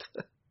field.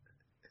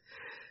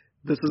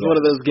 This is one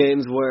of those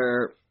games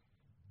where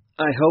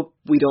I hope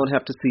we don't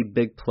have to see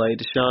big play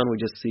Deshaun. We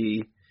just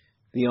see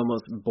the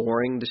almost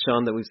boring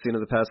Deshaun that we've seen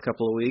in the past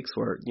couple of weeks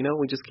where,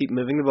 we just keep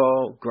moving the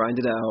ball, grind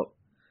it out,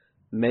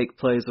 make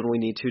plays when we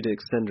need to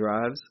extend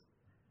drives,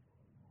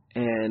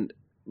 and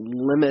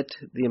limit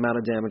the amount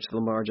of damage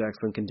Lamar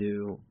Jackson can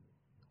do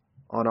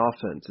on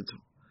offense.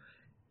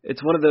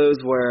 It's one of those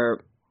where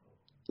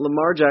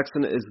Lamar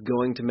Jackson is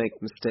going to make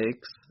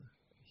mistakes.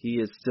 He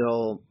is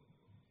still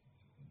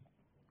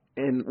 –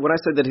 and when I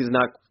said that he's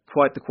not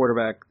quite the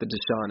quarterback that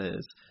Deshaun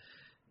is,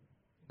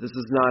 this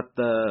is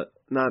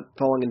not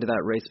falling into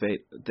that race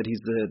bait that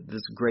he's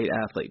this great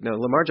athlete. No,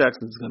 Lamar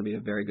Jackson is going to be a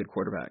very good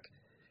quarterback.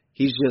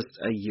 He's just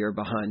a year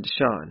behind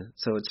Deshaun.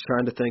 So it's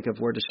trying to think of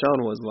where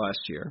Deshaun was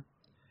last year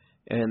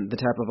and the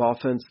type of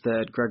offense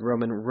that Greg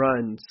Roman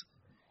runs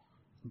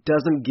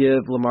doesn't give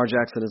Lamar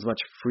Jackson as much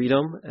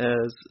freedom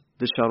as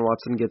Deshaun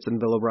Watson gets in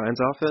Bill O'Brien's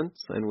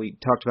offense. And we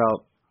talked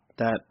about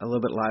that a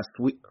little bit last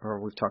week,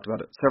 or we've talked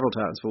about it several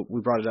times, but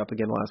we brought it up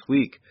again last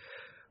week,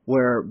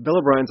 where Bill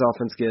O'Brien's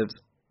offense gives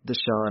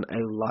Deshaun a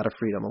lot of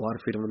freedom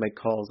to make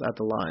calls at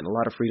the line, a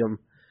lot of freedom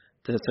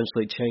to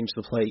essentially change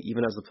the play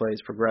even as the play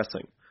is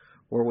progressing.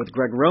 Or with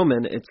Greg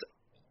Roman, it's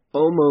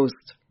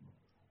almost,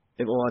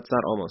 well, it's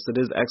not almost, it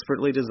is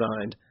expertly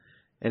designed,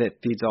 and it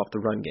feeds off the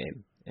run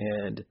game.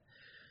 And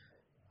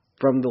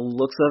from the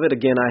looks of it,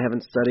 again, I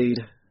haven't studied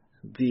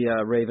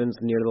the Ravens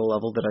near the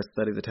level that I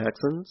study the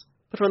Texans,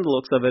 but from the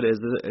looks of it,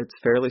 it's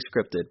fairly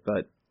scripted,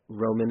 but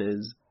Roman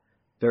is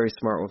very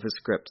smart with his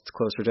script. It's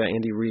closer to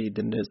Andy Reid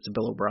than it is to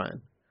Bill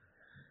O'Brien.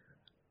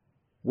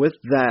 With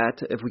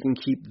that, if we can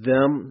keep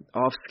them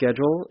off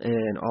schedule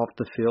and off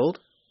the field,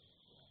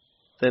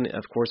 then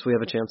of course we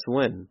have a chance to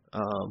win.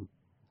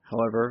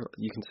 However,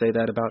 you can say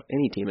that about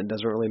any team. It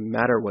doesn't really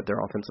matter what their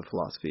offensive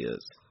philosophy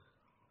is.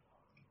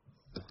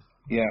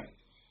 Yeah.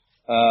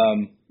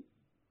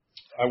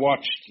 I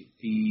watched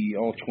the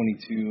all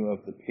 22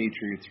 of the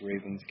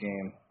Patriots-Ravens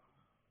game.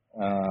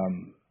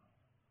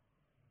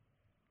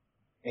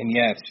 And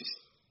yeah,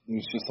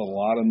 there's just a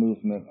lot of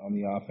movement on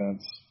the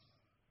offense.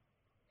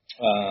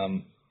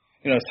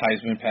 This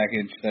Heisman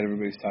package that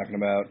everybody's talking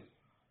about.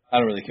 I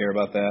don't really care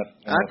about that.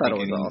 I thought it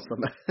was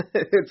awesome.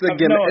 It's a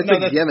gimmick. No,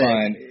 that's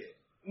fine.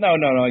 No,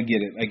 I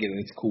get it.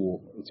 It's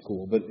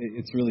cool. But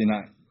it's really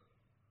not.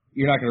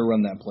 You're not going to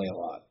run that play a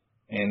lot,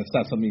 and it's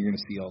not something you're going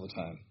to see all the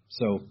time.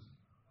 So,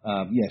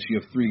 yes, you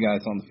have three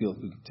guys on the field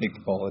who can take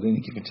the ball at any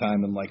given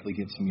time and likely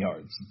get some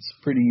yards. It's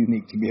pretty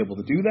unique to be able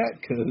to do that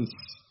because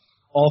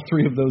all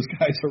three of those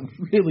guys are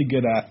really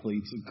good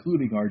athletes,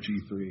 including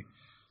RG3.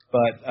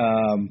 But,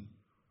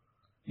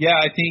 yeah,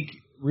 I think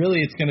really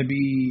it's going to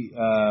be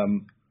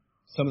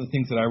some of the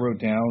things that I wrote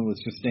down was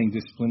just staying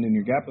disciplined in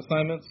your gap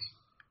assignments.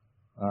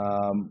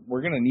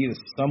 We're going to need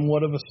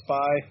somewhat of a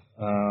spy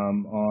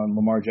on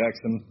Lamar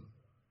Jackson.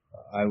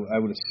 I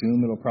would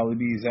assume it'll probably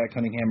be Zach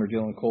Cunningham or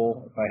Dylan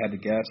Cole, if I had to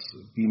guess.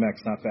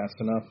 BMAC's not fast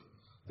enough.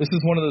 This is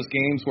one of those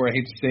games where I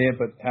hate to say it,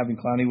 but having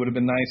Clowney would have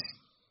been nice.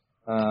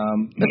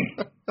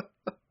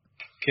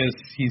 Because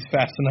he's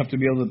fast enough to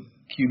be able to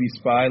QB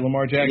spy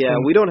Lamar Jackson. Yeah,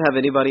 we don't have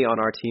anybody on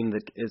our team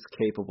that is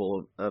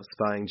capable of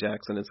spying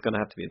Jackson. It's going to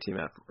have to be a team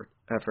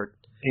effort.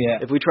 Yeah.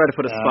 If we try to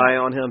put a spy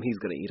on him, he's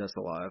going to eat us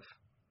alive.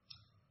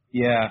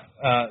 Yeah.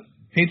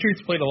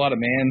 Patriots played a lot of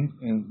man,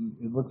 and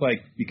it looked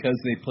like because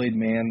they played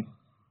man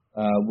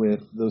with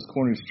those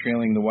corners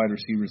trailing the wide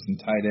receivers and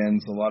tight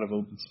ends, a lot of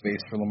open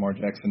space for Lamar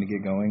Jackson to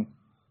get going.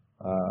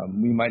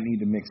 We might need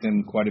to mix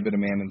in quite a bit of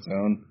man and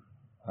zone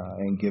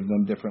and give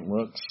them different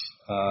looks.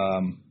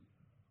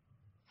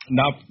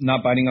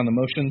 Not biting on the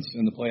motions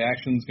and the play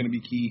action is going to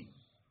be key.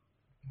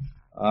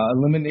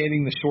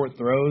 Eliminating the short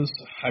throws.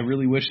 I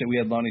really wish that we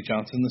had Lonnie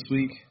Johnson this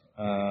week.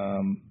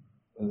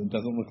 It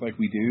doesn't look like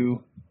we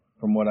do.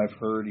 From what I've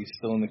heard, he's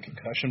still in the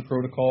concussion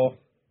protocol.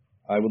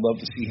 I would love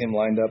to see him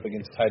lined up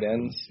against tight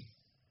ends.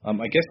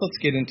 I guess let's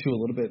get into a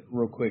little bit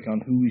real quick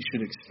on who we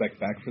should expect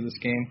back for this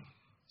game.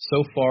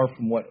 So far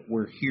from what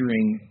we're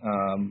hearing,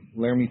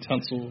 Laramie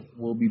Tunsil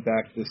will be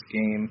back this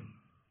game.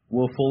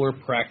 Will Fuller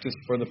practiced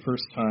for the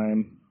first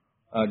time.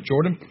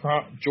 Jordan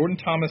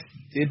Thomas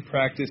did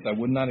practice. I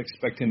would not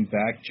expect him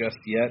back just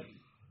yet,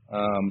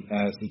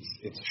 as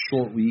it's a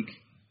short week,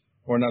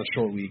 or not a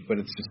short week, but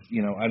it's just,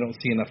 I don't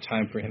see enough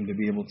time for him to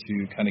be able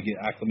to kind of get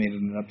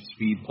acclimated and up to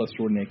speed. Plus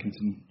Jordan Akins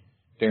and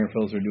Darren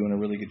Phillips are doing a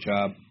really good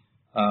job.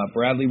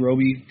 Bradley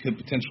Roby could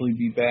potentially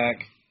be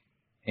back,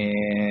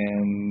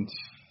 and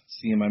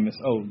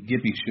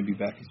Gippy should be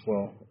back as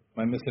well.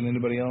 Am I missing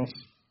anybody else?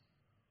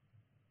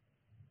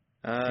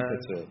 I think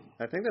that's it.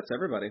 I think that's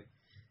everybody.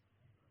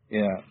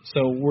 Yeah,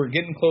 so we're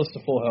getting close to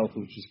full health,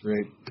 which is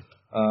great.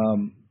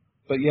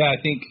 But yeah, I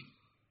think,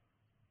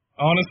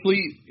 honestly,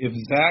 if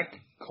Zach,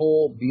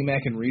 Cole,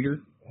 BMAC, and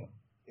Reeder,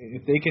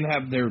 if they can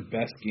have their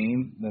best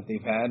game that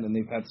they've had, and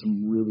they've had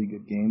some really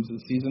good games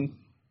this season,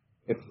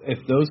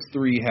 if those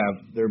three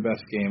have their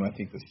best game, I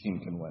think this team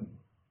can win.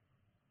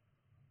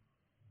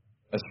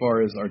 As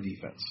far as our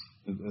defense,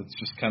 it's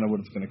just kind of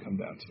what it's going to come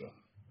down to.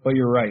 But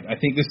you're right. I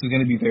think this is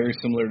going to be very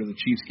similar to the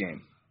Chiefs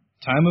game.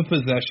 Time of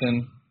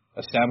possession,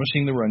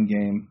 establishing the run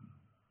game,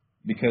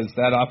 because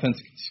that offense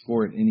can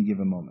score at any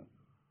given moment.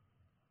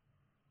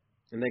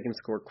 And they can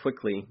score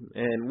quickly.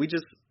 And we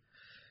just,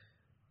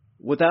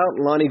 without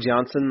Lonnie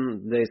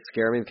Johnson, they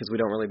scare me because we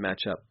don't really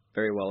match up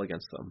very well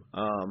against them.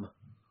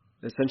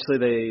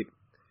 Essentially,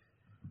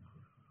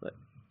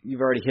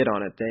 you've already hit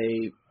on it.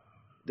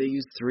 They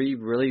use three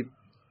really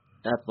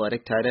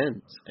athletic tight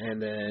ends,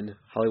 and then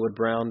Hollywood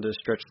Brown to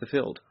stretch the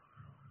field.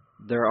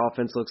 Their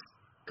offense looks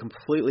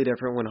completely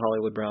different when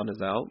Hollywood Brown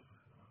is out,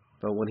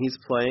 but when he's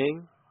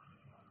playing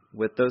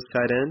with those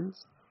tight ends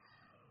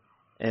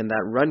and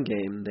that run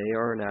game, they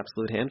are an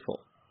absolute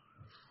handful.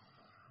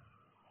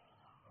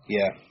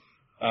 Yeah.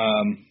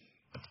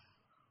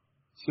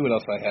 See what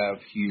else I have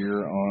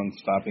here on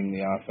stopping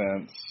the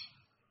offense.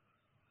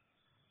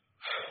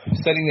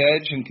 Setting the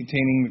edge and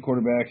containing the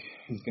quarterback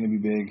is going to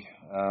be big.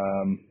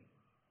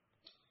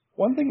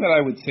 One thing that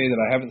I would say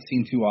that I haven't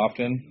seen too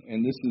often,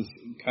 and this is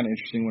kind of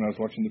interesting when I was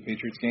watching the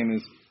Patriots game,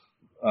 is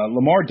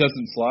Lamar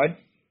doesn't slide.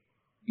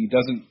 He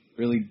doesn't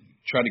really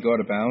try to go out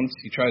of bounds.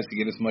 He tries to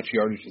get as much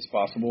yardage as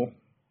possible.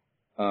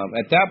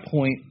 At that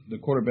point, the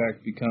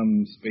quarterback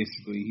becomes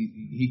basically,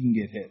 he can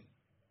get hit.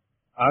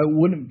 I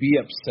wouldn't be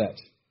upset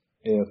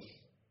if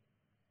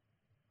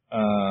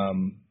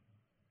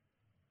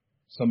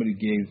somebody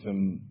gave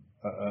him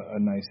a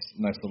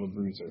nice little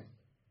bruiser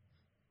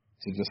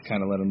to just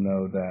kind of let him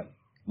know that,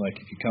 like,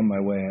 if you come my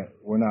way,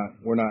 we're not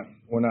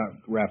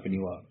wrapping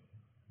you up.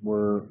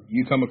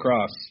 You come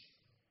across,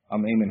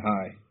 I'm aiming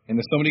high. And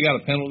if somebody got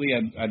a penalty,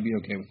 I'd be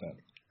okay with that.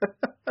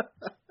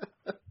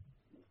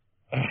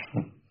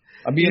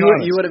 I'm being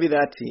honest. You want to be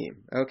that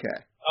team,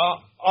 okay?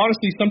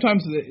 Honestly,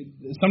 sometimes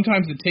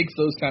it takes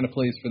those kind of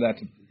plays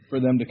for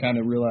them to kind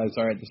of realize,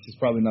 all right, this is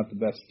probably not the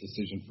best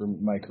decision for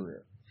my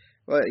career.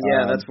 Well,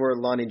 yeah, that's where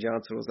Lonnie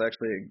Johnson was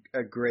actually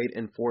a great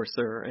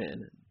enforcer,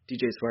 and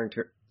DJ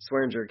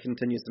Swearinger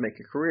continues to make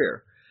a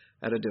career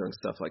out of doing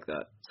stuff like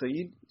that. So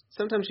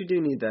sometimes you do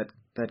need that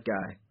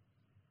guy.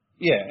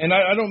 Yeah, and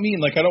I don't mean,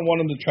 like, I don't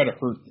want him to try to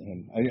hurt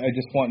him. I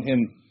just want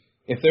him,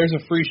 if there's a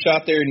free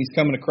shot there and he's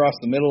coming across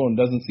the middle and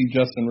doesn't see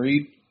Justin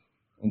Reed,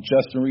 and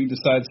Justin Reed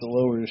decides to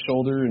lower his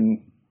shoulder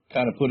and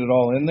kind of put it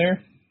all in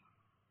there,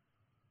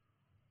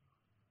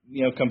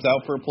 comes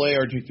out for a play,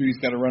 RG3's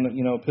got to run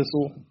a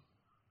pistol,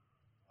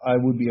 I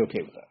would be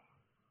okay with that.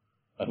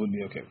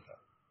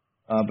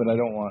 But I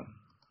don't want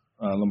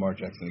Lamar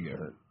Jackson to get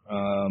hurt.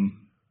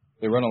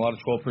 They run a lot of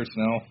 12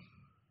 personnel.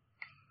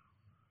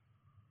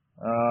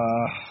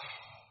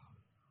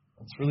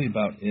 That's really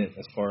about it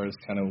as far as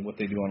kind of what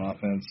they do on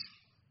offense,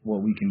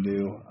 what we can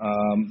do.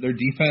 Their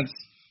defense,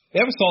 they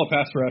have a solid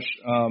pass rush.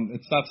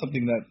 It's not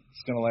something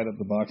that's going to light up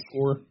the box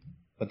score,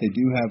 but they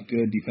do have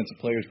good defensive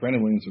players.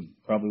 Brandon Williams is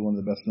probably one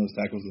of the best nose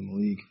tackles in the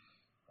league.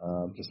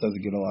 Just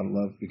doesn't get a lot of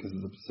love because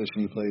of the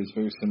position he plays,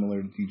 very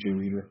similar to DJ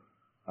Reader.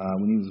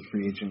 When he was a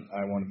free agent,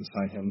 I wanted to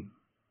sign him.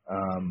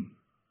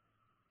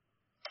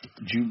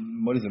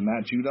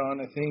 Matt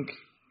Judon, I think?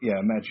 Yeah,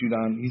 Matt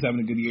Judon. He's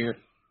having a good year.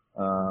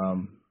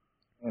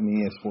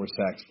 He has 4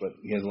 sacks, but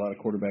he has a lot of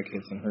quarterback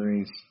hits and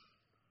hurries.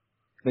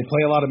 They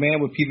play a lot of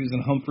man with Peters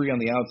and Humphrey on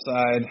the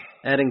outside.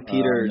 Adding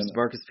Peters,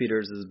 Marcus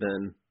Peters has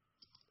been.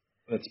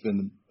 That's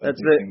been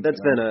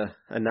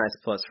a nice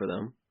plus for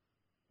them.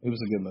 It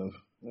was a good move.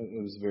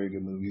 It was a very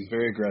good move. He's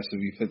very aggressive.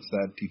 He fits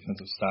that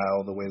defensive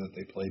style, the way that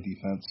they play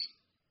defense.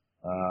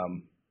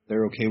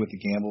 They're okay with the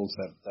gambles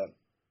that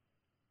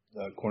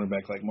the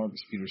cornerback like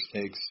Marcus Peters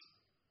takes,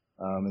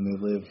 and they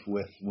live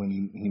with when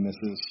he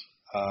misses.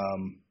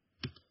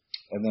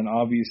 And then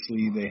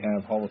obviously they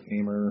have Hall of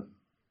Famer,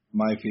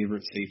 my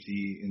favorite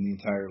safety in the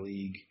entire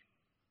league,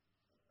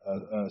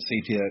 a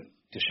safety that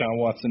Deshaun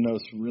Watson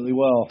knows really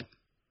well,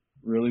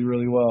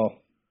 really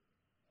well,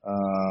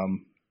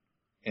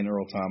 and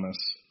Earl Thomas.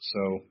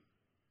 So,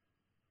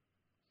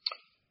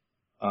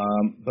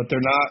 but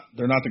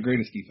they're not the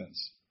greatest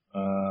defense.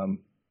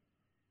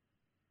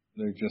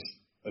 They're just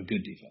a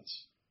good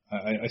defense.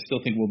 I still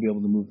think we'll be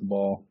able to move the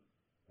ball.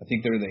 I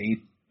think they're the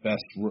 8th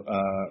best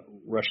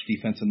rush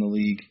defense in the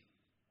league.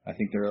 I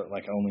think they're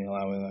only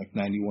allowing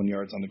 91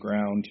 yards on the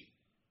ground.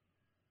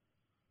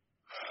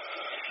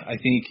 I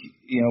think,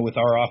 with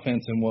our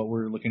offense and what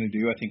we're looking to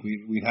do, I think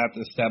we'd have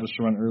to establish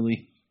the run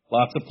early.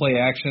 Lots of play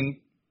action.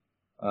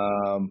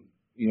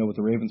 With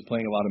the Ravens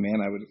playing a lot of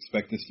man, I would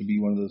expect this to be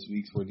one of those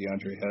weeks where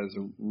DeAndre has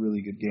a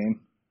really good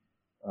game.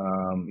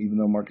 Even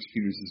though Marcus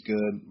Peters is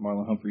good,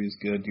 Marlon Humphrey is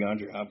good,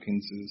 DeAndre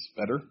Hopkins is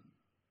better.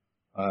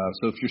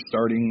 So if you're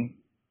starting,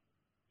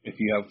 if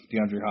you have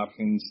DeAndre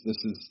Hopkins, this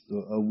is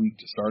a week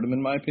to start him,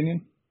 in my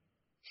opinion.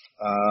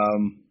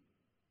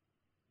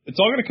 It's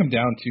all going to come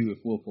down to if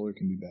Will Fuller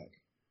can be back,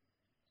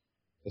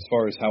 as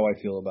far as how I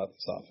feel about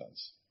this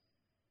offense.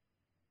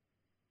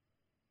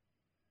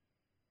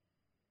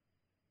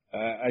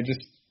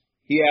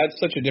 He adds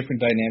such a different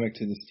dynamic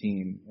to this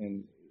team,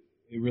 and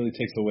it really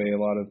takes away a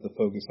lot of the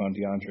focus on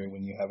DeAndre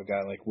when you have a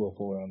guy like Will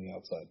Fuller on the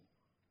outside.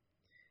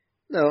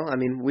 No,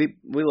 we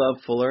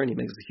love Fuller, and he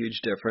makes a huge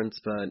difference,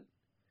 but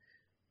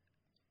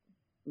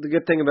the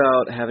good thing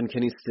about having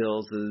Kenny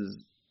Stills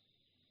is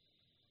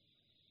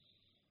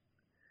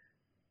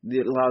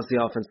it allows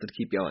the offense to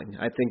keep going.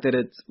 I think that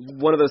it's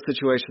one of those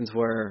situations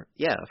where,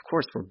 yeah, of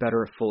course we're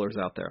better if Fuller's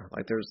out there.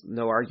 There's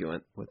no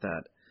argument with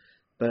that.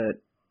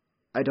 But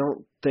I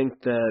don't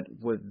think that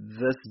with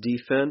this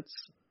defense,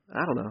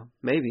 I don't know,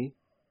 maybe.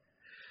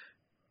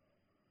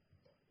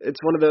 It's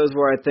one of those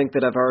where I think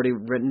that I've already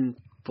written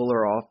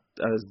Fuller off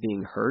as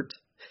being hurt,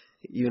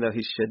 even though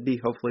he should be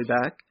hopefully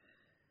back.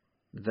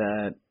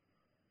 That,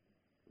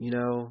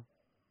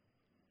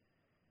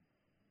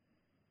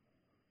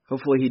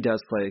 hopefully he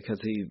does play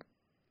because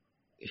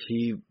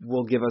he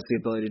will give us the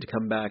ability to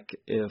come back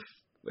if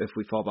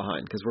we fall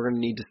behind, because we're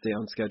going to need to stay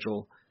on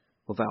schedule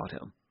without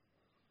him.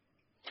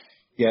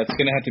 Yeah, it's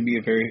going to have to be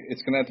a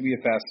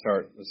fast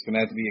start. It's going to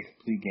have to be a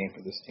complete game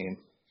for this team.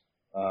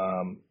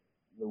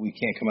 We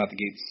can't come out the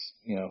gates,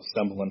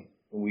 stumbling.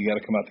 We got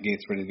to come out the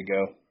gates ready to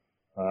go.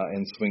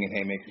 and swinging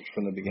haymakers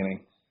from the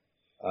beginning.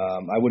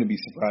 I wouldn't be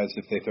surprised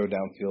if they throw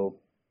downfield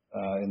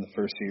in the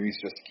first series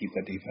just to keep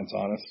that defense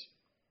honest.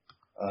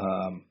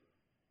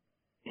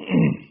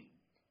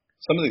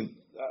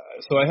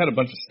 So I had a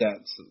bunch of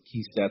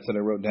key stats that I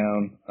wrote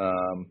down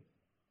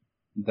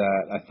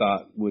that I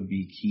thought would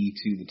be key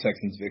to the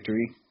Texans'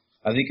 victory.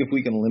 I think if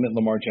we can limit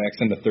Lamar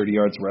Jackson to 30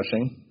 yards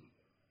rushing,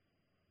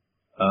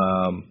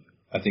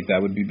 I think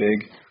that would be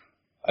big.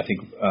 I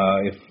think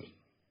if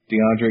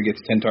DeAndre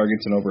gets 10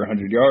 targets and over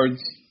 100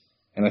 yards,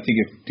 and I think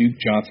if Duke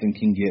Johnson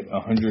can get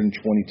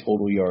 120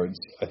 total yards,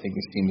 I think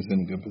this team is in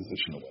a good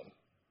position to win.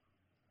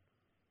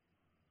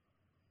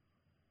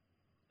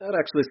 That would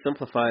actually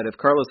simplify it. If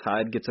Carlos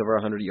Hyde gets over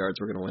 100 yards,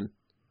 we're going to win.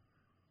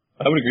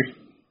 I would agree.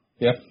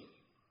 Yeah.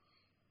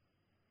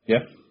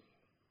 Yeah.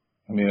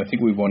 I mean, I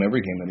think we've won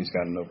every game that he's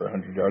gotten over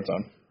 100 yards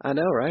on. I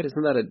know, right?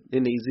 Isn't that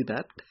an easy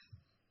bet?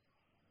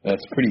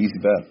 That's a pretty easy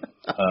bet.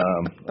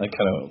 I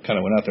kind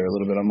of went out there a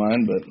little bit on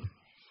mine, but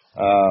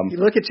you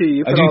look at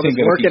you put all this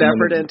work and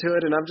effort into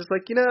it, and I'm just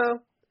like,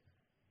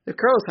 if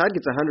Carlos Hyde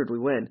gets 100, we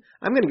win.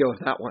 I'm going to go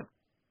with that one.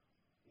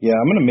 Yeah,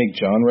 I'm going to make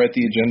John write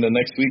the agenda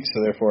next week,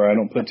 so therefore I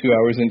don't put 2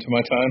 hours into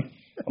my time.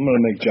 I'm going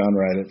to make John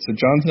write it. So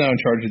John's now in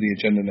charge of the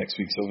agenda next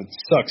week, so if it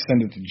sucks,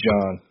 send it to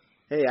John.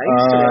 Hey, I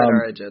used to write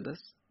our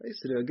agendas. I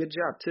used to do a good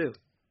job, too.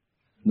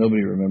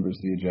 Nobody remembers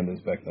the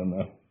agendas back then,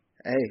 though.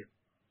 Hey.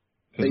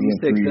 Because we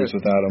went 3 years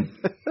without them.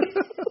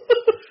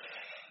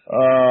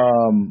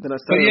 Then I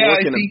started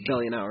working a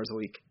billion hours a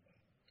week.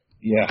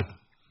 Yeah.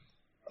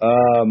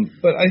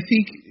 But I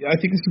think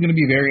this is going to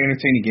be a very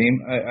entertaining game.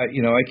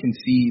 I can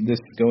see this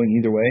going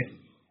either way.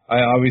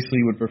 I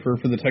obviously would prefer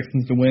for the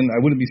Texans to win. I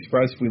wouldn't be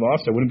surprised if we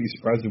lost. I wouldn't be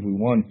surprised if we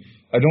won.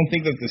 I don't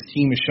think that this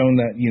team has shown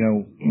that,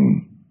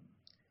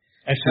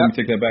 actually, let me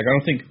take that back. I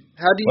don't think.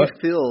 How do you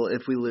feel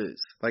if we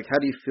lose? Like, how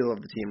do you feel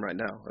of the team right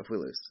now if we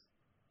lose?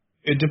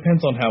 It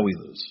depends on how we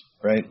lose,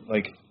 right?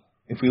 Like,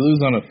 if we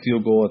lose on a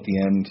field goal at the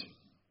end,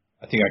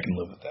 I think I can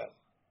live with that.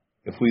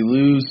 If we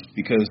lose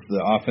because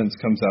the offense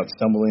comes out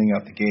stumbling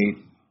out the gate,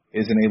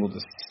 isn't able to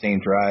sustain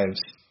drives,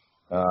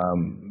 a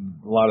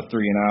lot of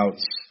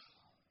 3-and-outs,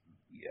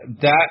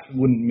 that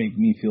wouldn't make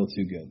me feel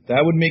too good.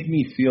 That would make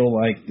me feel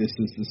like this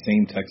is the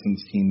same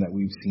Texans team that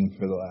we've seen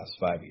for the last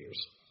 5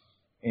 years.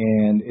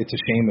 And it's a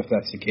shame if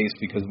that's the case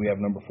because we have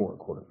number 4 at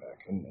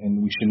quarterback,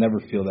 and we should never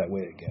feel that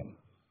way again.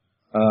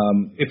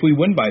 If we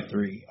win by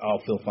 3,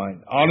 I'll feel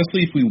fine.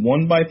 Honestly, if we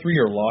won by 3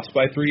 or lost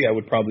by 3, I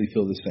would probably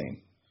feel the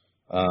same.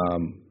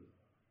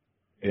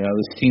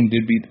 This team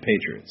did beat the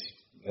Patriots.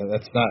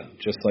 That's not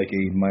just like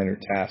a minor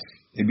task.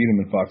 They beat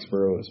them in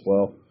Foxborough as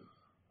well.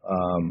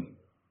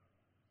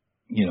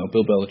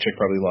 Bill Belichick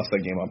probably lost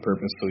that game on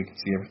purpose so he could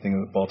see everything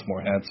that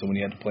Baltimore had. So when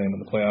he had to play him in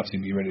the playoffs,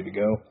 he'd be ready to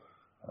go.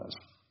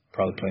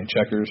 Probably playing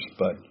checkers.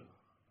 But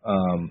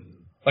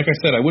like I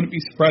said, I wouldn't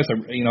be surprised.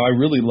 I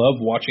really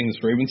love watching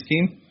this Ravens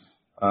team.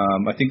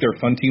 I think they're a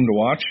fun team to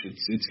watch.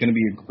 It's going to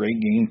be a great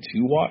game to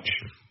watch.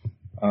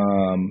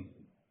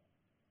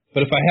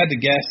 But if I had to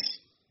guess,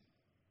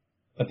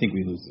 I think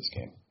we lose this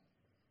game.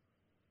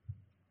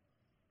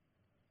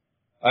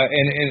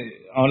 And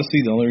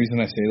honestly, the only reason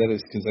I say that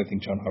is because I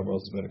think John Harbaugh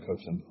is a better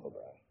coach than Bill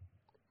O'Brien.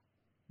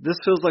 This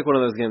feels like one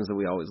of those games that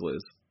we always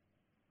lose.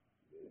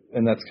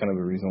 And that's kind of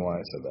the reason why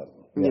I said that.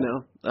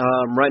 Yeah.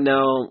 Right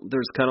now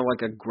there's kind of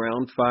like a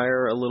ground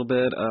fire a little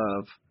bit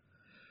of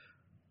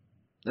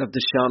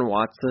Deshaun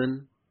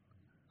Watson.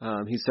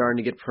 He's starting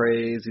to get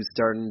praise.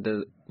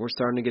 We're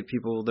starting to get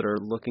people that are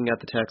looking at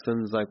the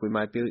Texans like we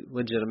might be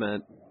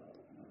legitimate.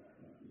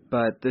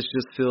 But this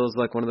just feels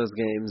like one of those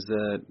games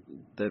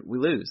that we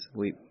lose.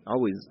 We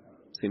always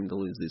seem to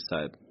lose these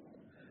type.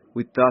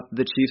 We thought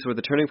the Chiefs were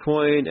the turning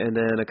point, and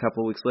then a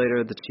couple of weeks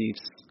later, the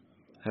Chiefs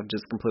have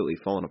just completely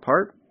fallen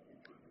apart.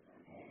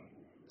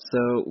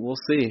 So we'll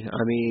see.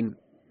 I mean,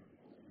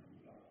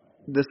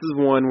 this is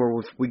one where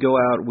if we go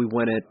out, we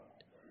win it,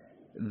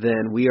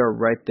 then we are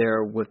right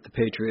there with the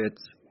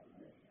Patriots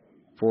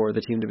for the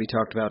team to be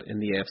talked about in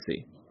the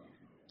AFC.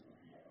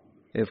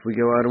 If we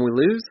go out and we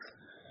lose,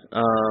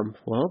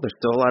 there's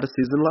still a lot of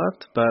season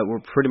left, but we're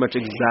pretty much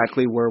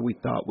exactly where we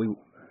thought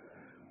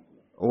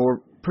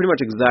or pretty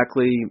much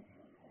exactly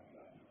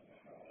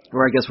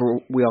where I guess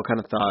we all kind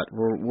of thought.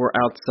 We're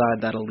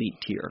outside that elite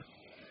tier,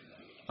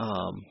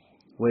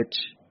 which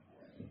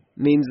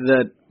means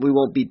that we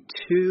won't be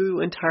too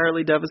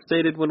entirely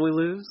devastated when we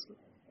lose,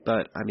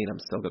 but I mean, I'm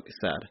still going to be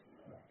sad.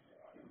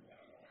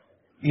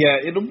 Yeah,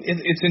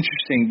 it's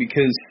interesting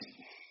because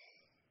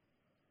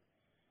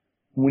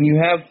when you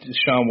have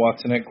Deshaun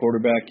Watson at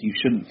quarterback, you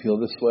shouldn't feel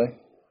this way.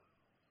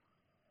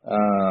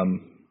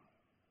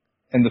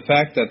 And the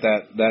fact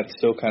that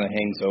still kind of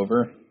hangs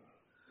over,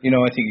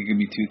 I think it could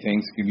be two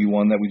things. It could be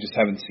one, that we just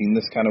haven't seen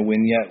this kind of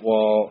win yet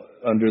while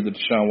under the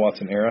Deshaun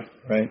Watson era,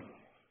 right?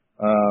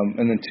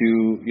 And then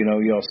two,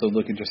 you also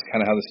look at just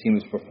kind of how this team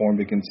has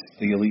performed against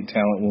the elite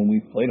talent when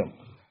we've played them.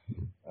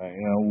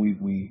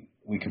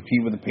 We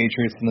compete with the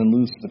Patriots and then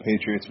lose to the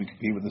Patriots. We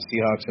compete with the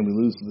Seahawks and we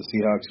lose to the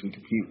Seahawks. We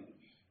compete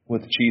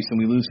with the Chiefs and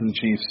we lose to the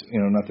Chiefs,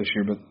 not this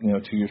year, but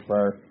 2 years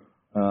prior.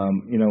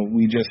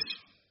 We just,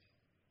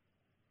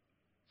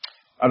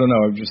 I don't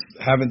know, I just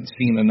haven't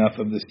seen enough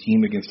of this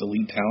team against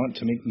elite talent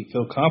to make me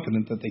feel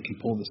confident that they can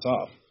pull this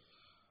off.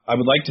 I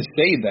would like to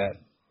say that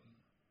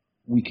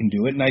we can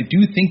do it, and I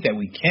do think that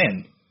we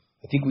can.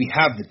 I think we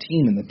have the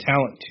team and the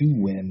talent to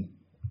win.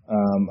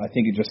 I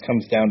think it just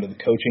comes down to the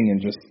coaching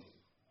and just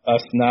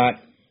us not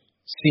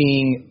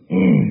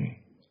seeing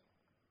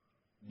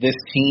this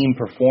team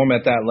perform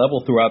at that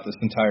level throughout this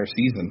entire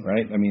season,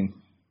 right? I mean,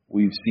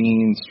 we've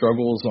seen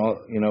struggles,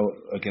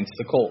 against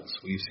the Colts.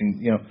 We've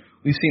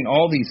seen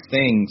all these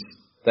things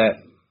that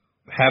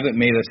haven't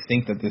made us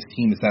think that this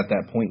team is at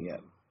that point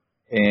yet.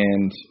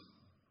 And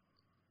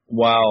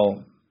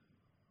while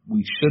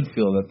we should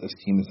feel that this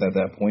team is at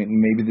that point, and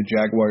maybe the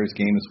Jaguars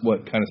game is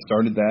what kind of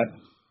started that,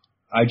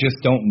 I just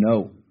don't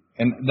know.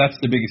 And that's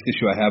the biggest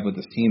issue I have with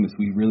this team is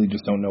we really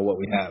just don't know what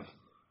we have.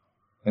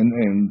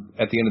 And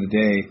at the end of the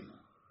day,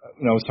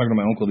 I was talking to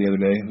my uncle the other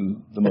day, who's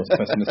the most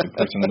pessimistic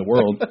person in the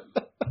world.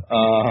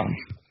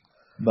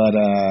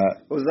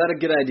 Was that a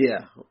good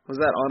idea? Was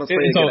that honestly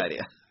a good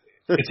idea?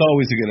 It's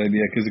always a good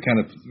idea because it kind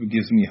of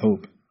gives me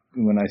hope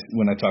when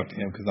I talk to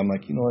him, because I'm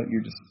like, you know what,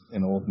 you're just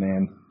an old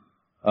man.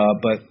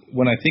 But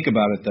when I think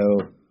about it,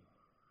 though,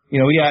 he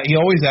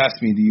always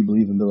asks me, do you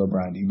believe in Bill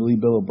O'Brien? Do you believe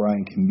Bill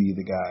O'Brien can be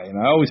the guy? And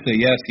I always say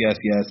yes,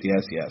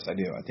 I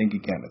do. I think he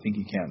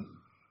can.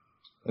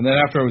 And then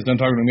after I was done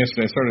talking to him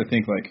yesterday, I started to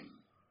think,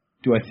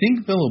 do I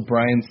think Bill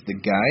O'Brien's the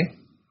guy,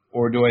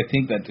 or do I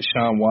think that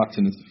Deshaun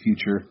Watson is the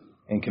future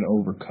and can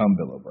overcome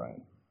Bill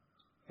O'Brien?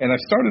 And I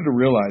started to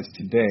realize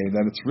today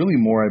that it's really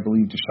more I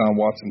believe Deshaun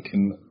Watson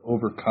can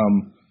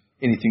overcome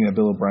anything that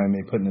Bill O'Brien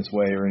may put in his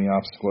way or any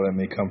obstacle that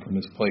may come from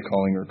his play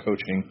calling or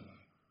coaching.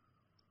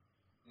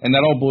 And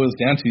that all boils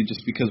down to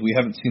just because we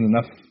haven't seen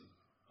enough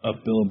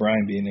of Bill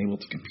O'Brien being able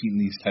to compete in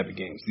these type of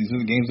games. These are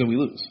the games that we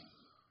lose.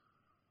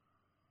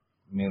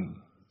 I mean,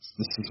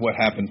 this is what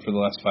happened for the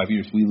last 5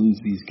 years. We lose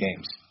these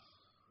games.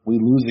 We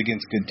lose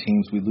against good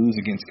teams. We lose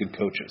against good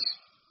coaches.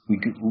 We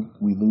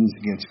lose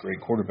against great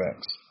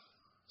quarterbacks.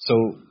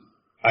 So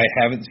I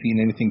haven't seen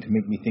anything to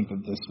make me think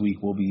that this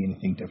week will be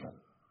anything different.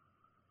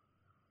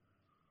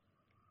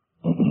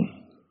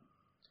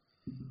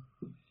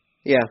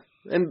 Yeah,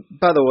 and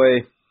by the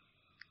way,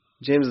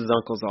 James's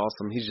uncle's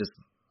awesome. He's just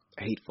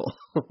hateful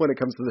when it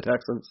comes to the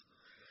Texans.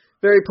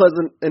 Very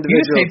pleasant individual.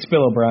 He just hates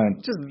Bill O'Brien.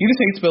 He just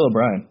hates Bill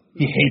O'Brien.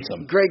 He hates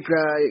him. Great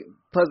guy,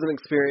 pleasant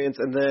experience,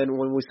 and then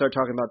when we start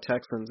talking about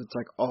Texans, it's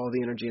like all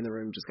the energy in the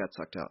room just got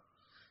sucked out.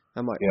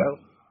 I'm like, oh.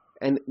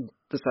 And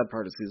the sad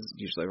part is he's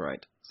usually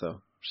right. So,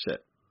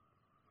 shit.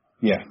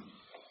 Yeah.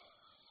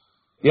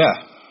 Yeah.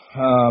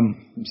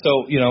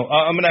 So,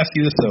 I'm going to ask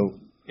you this, though.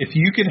 If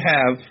you could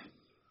have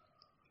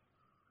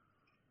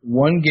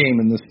one game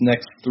in this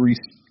next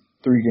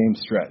three-game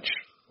stretch,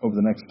 over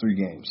the next 3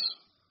 games,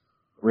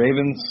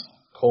 Ravens,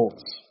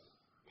 Colts,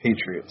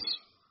 Patriots,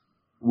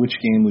 which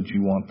game would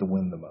you want to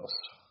win the most?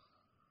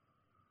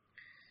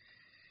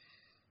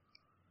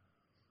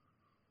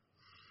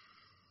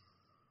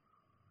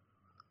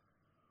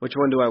 Which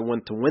one do I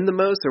want to win the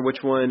most, or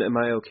which one am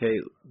I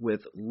okay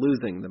with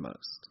losing the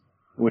most?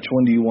 Which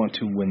one do you want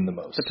to win the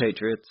most? The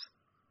Patriots.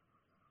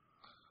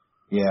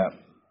 Yeah.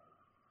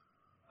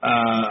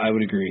 I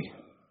would agree.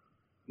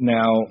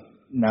 Now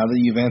that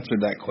you've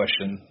answered that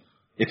question,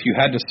 if you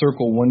had to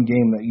circle one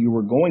game that you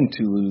were going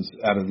to lose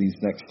out of these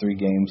next 3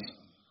 games,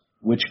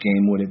 which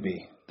game would it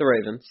be? The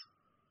Ravens.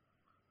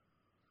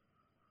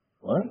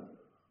 What?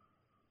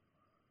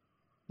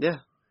 Yeah.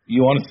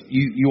 You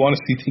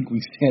honestly think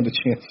we stand a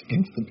chance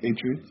against the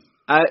Patriots?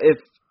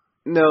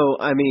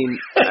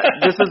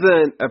 This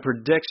isn't a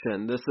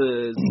prediction. This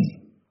is.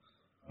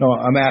 No,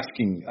 I'm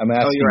asking.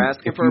 Oh, you're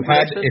asking for a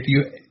prediction?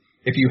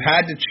 If you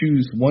had to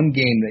choose one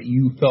game that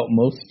you felt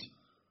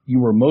you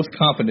were most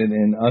confident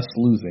in us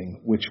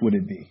losing, which would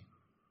it be?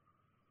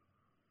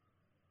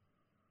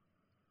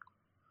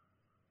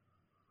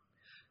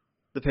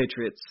 The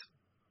Patriots.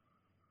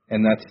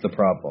 And that's the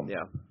problem.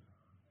 Yeah.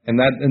 And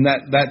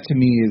that to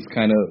me is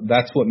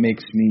that's what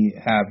makes me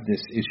have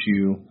this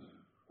issue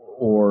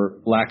or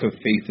lack of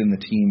faith in the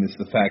team, is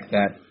the fact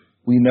that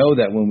we know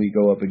that when we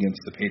go up against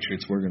the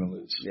Patriots, we're going to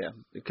lose. Yeah,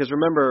 because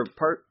remember,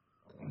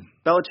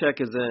 Belichick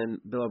is in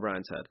Bill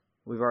O'Brien's head.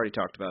 We've already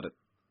talked about it.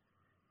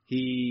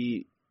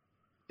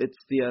 It's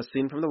the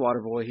scene from The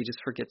Waterboy. He just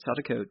forgets how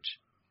to coach.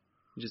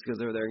 He just goes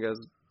over there and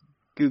goes,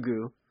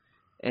 goo-goo.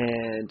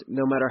 And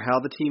no matter how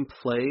the team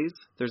plays,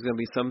 there's going to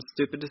be some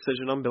stupid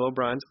decision on Bill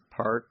O'Brien's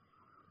part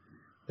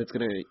that's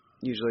going to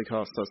usually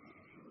cost us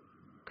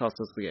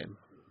the game.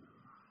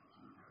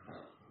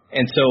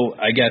 And so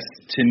I guess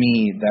to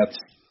me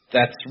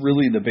that's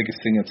really the biggest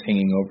thing that's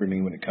hanging over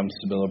me when it comes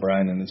to Bill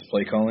O'Brien and his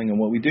play calling. And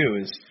what we do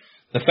is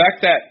the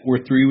fact that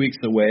we're 3 weeks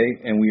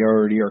away and we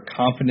already are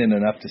confident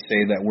enough to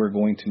say that we're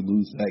going to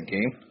lose that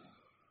game.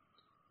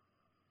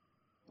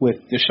 With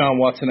Deshaun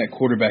Watson at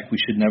quarterback, we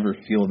should never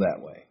feel that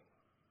way.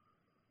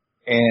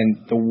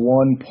 And the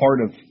one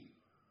part of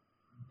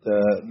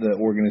the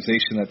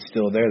organization that's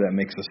still there that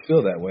makes us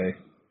feel that way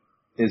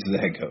is the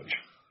head coach.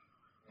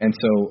 And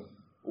so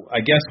I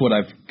guess what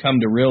I've come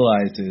to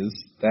realize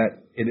is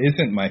that it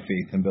isn't my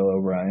faith in Bill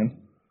O'Brien.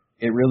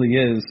 It really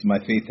is my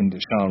faith in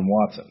Deshaun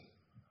Watson.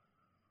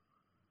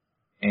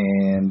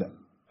 And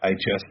I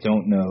just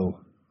don't know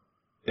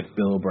if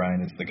Bill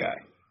O'Brien is the guy.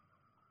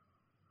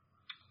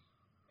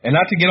 And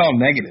not to get all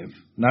negative,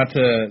 not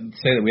to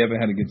say that we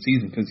haven't had a good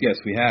season, because yes,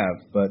 we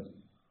have. But,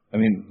 I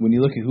mean, when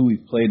you look at who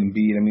we've played and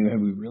beat, I mean,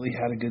 have we really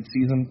had a good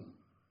season?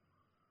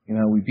 You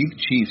know, we beat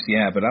the Chiefs,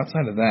 yeah, but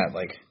outside of that,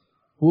 like,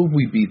 who have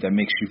we beat that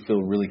makes you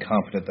feel really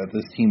confident that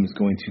this team is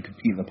going to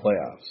compete in the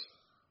playoffs?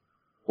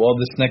 Well,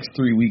 this next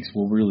 3 weeks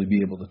we'll really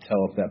be able to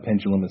tell if that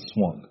pendulum has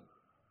swung.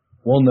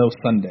 We'll know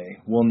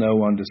Sunday. We'll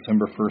know on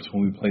December 1st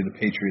when we play the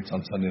Patriots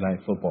on Sunday Night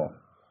Football.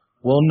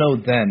 We'll know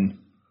then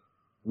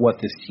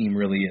what this team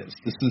really is.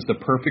 This is the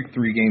perfect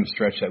 3-game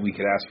stretch that we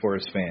could ask for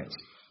as fans,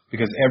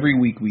 because every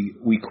week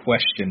we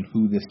question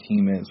who this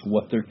team is,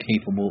 what they're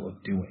capable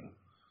of doing.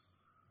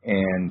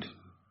 And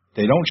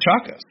they don't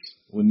shock us.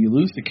 When you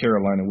lose to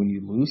Carolina, when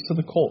you lose to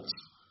the Colts,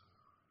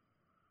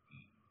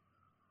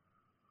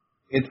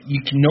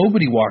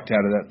 nobody walked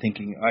out of that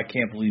thinking, I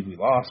can't believe we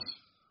lost.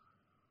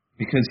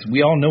 Because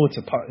we all know it's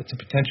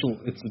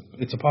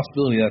a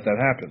possibility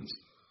that happens.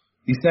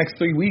 These next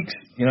 3 weeks,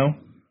 you know,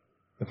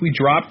 if we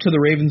drop to the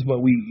Ravens but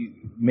we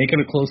make it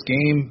a close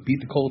game, beat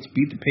the Colts,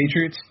 beat the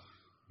Patriots,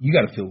 you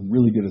got to feel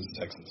really good as a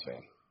Texans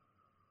fan.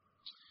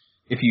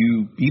 If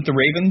you beat the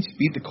Ravens,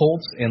 beat the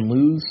Colts, and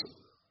lose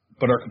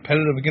but are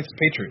competitive against the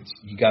Patriots,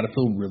 you got to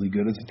feel really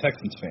good as a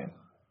Texans fan.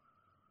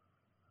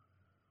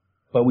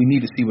 But we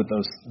need to see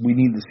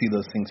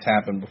those things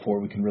happen before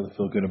we can really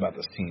feel good about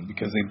this team,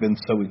 because they've been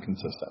so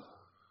inconsistent.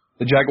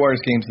 The Jaguars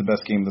game's the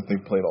best game that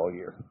they've played all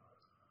year,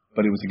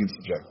 but it was against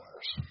the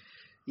Jaguars.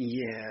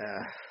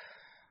 Yeah.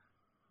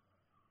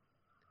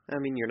 I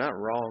mean, you're not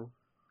wrong.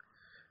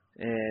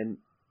 And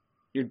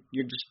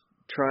you're just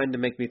trying to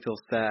make me feel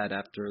sad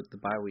after the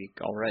bye week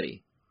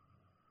already.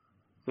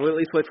 We'll at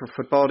least wait for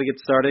football to get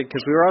started,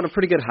 because we were on a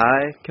pretty good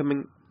high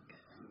coming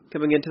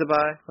into the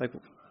bye. Like,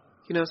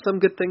 you know, some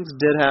good things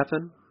did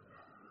happen.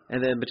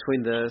 And then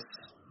between this,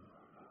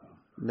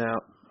 now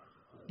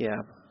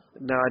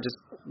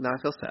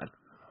I feel sad.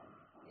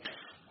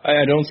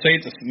 I don't say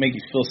it to make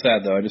you feel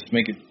sad, though. I just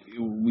make it.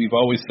 We've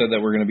always said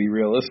that we're going to be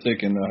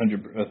realistic and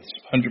 100%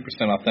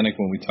 authentic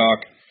when we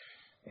talk.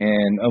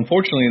 And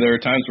unfortunately, there are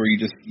times where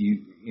you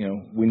know,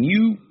 when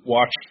you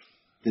watch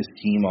this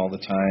team all the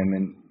time,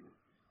 and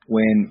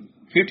when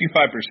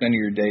 55% of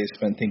your day is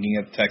spent thinking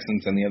of the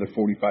Texans and the other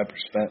 45%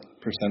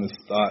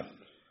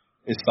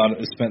 is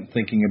spent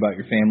thinking about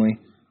your family,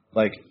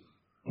 like,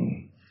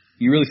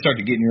 you really start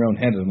to get in your own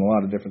head on a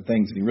lot of different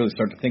things, and you really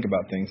start to think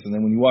about things. And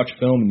then when you watch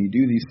film and you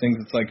do these things,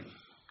 it's like,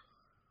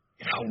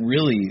 you know,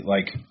 really,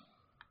 like,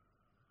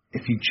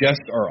 if you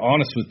just are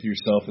honest with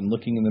yourself and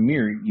looking in the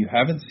mirror, you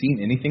haven't seen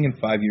anything in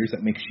 5 years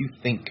that makes you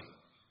think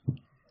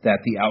that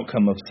the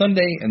outcome of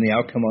Sunday and the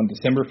outcome on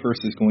December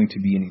 1st is going to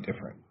be any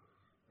different.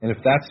 And if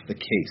that's the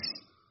case,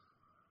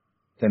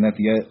 then at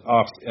the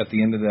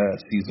end of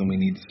the season, we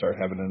need to start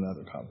having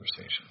another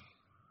conversation.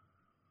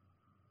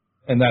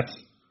 And that's,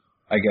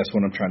 I guess,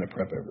 what I'm trying to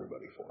prep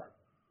everybody for.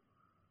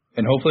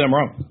 And hopefully I'm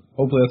wrong.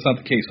 Hopefully that's not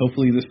the case.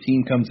 Hopefully this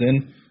team comes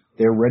in,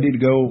 they're ready to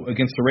go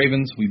against the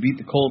Ravens. We beat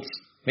the Colts.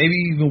 Maybe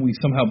even we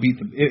somehow beat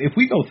them. If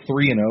we go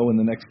 3-0 in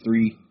the next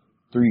three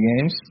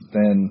games,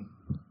 then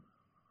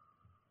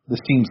this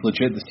team's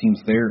legit. This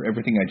team's there.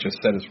 Everything I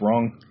just said is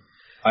wrong.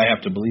 I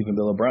have to believe in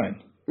Bill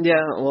O'Brien.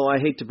 Yeah, well, I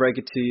hate to break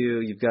it to you.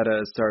 You've got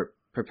to start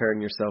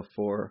preparing yourself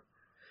for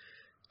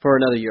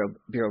another year of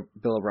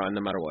Bill O'Brien,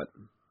 no matter what.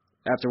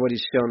 After what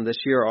he's shown this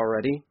year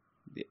already,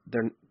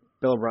 Bill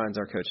O'Brien's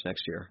our coach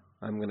next year.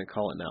 I'm going to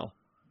call it now.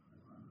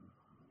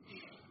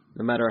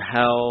 No matter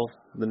how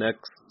the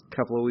next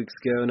couple of weeks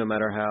go, no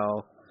matter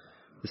how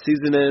the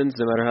season ends,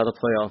 no matter how the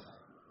playoffs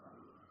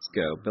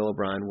go, Bill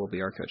O'Brien will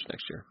be our coach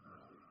next year.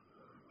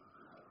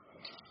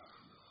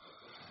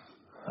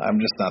 I'm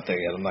just not there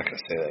yet. I'm not going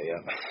to say that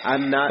yet.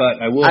 I'm not.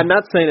 But I will. I'm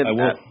not saying it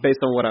based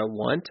on what I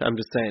want. I'm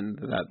just saying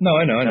that. No,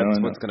 I know.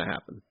 That's what's going to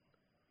happen.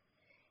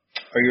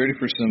 Are you ready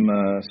for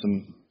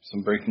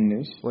some breaking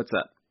news? What's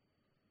that?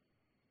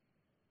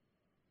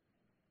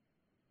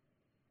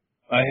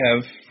 I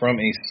have from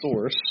a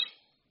source,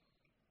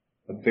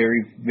 a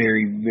very,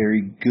 very,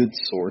 very good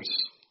source,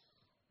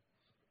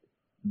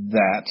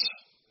 that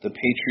the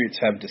Patriots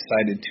have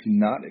decided to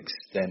not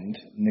extend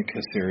Nick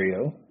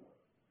Caserio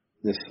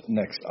this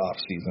next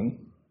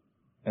offseason,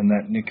 and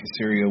that Nick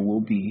Caserio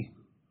will be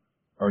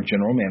our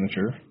general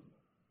manager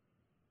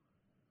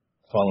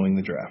following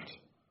the draft,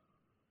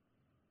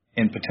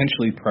 and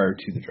potentially prior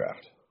to the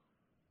draft.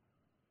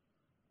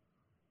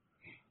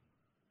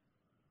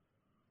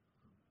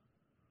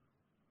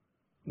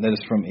 That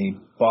is from a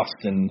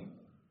Boston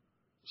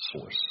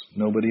source.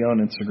 Nobody on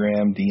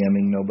Instagram,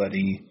 DMing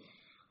nobody.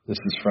 This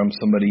is from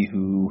somebody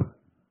who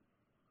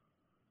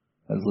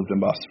has lived in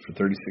Boston for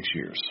 36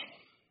 years.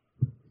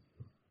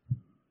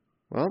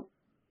 Well,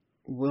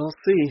 we'll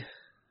see.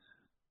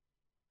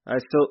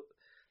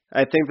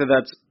 I think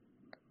that's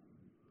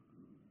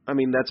I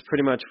mean, that's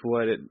pretty much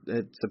what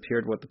it's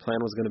appeared what the plan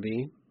was going to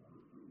be.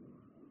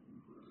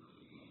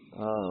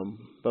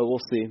 But we'll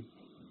see.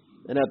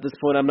 And at this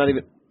point, I'm not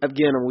even.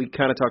 Again, we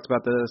kind of talked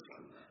about this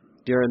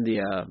during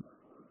the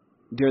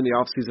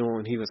off season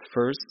when he was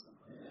first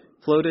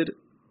floated.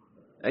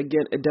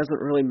 Again, it doesn't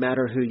really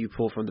matter who you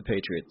pull from the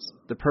Patriots.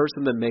 The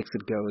person that makes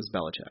it go is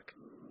Belichick.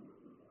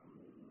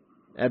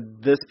 At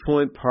this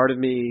point, part of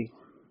me,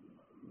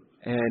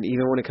 and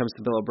even when it comes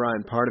to Bill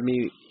O'Brien, part of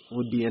me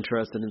would be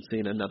interested in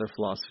seeing another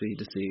philosophy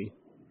to see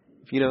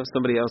if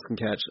somebody else can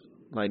catch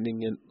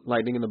lightning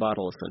in the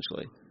bottle,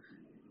 essentially.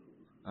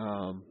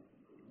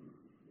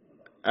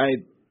 I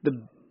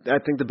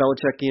think the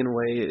Belichickian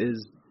way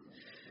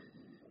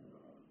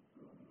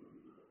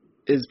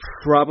is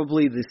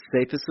probably the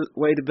safest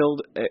way to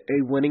build a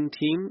winning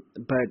team,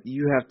 but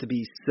you have to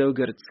be so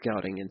good at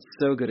scouting and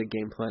so good at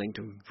game planning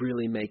to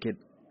really make it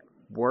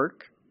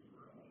work.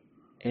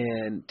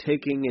 And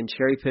taking and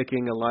cherry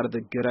picking a lot of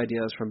the good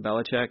ideas from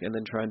Belichick and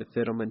then trying to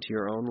fit them into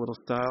your own little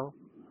style,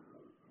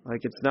 like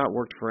it's not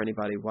worked for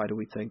anybody. Why do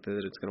we think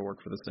that it's going to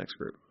work for this next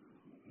group?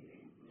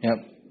 Yep,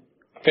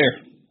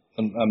 fair.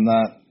 I'm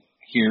not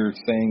here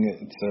saying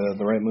it's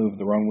the right move,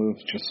 the wrong move.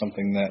 It's just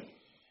something that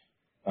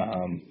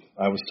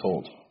I was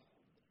told.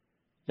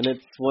 And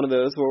it's one of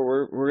those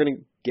where we're going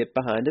to get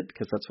behind it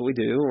because that's what we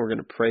do. We're going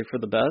to pray for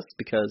the best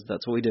because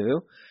that's what we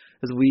do.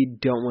 Because we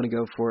don't want to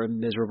go for a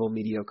miserable,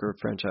 mediocre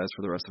franchise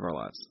for the rest of our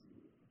lives.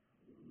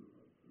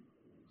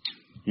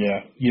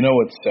 Yeah. You know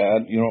what's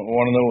sad? You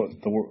want to know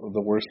what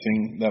the worst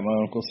thing that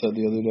my uncle said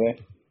the other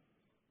day?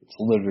 It's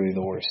literally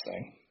the worst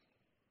thing.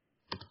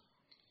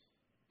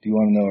 Do you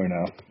want to know or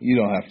no? You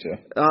don't have to.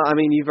 I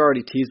mean, you've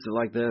already teased it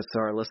like this, so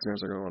our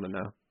listeners are going to want to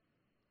know.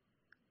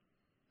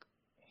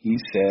 He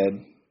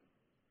said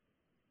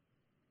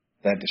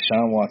that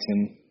Deshaun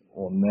Watson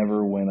will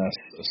never win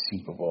us a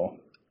Super Bowl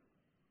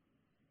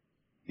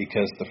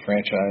because the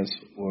franchise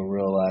will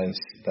realize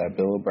that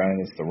Bill O'Brien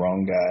is the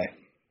wrong guy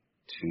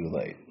too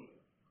late.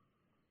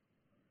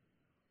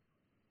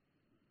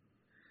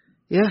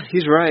 Yeah,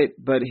 he's right,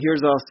 but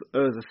here's also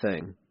the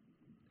thing.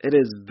 It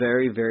is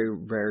very, very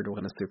rare to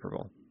win a Super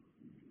Bowl.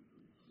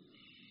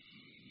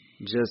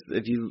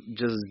 If you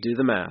just do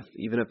the math,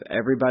 even if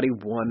everybody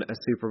won a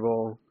Super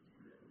Bowl,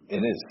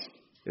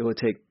 it would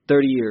take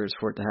 30 years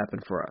for it to happen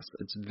for us.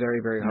 It's very,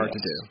 very hard to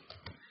do.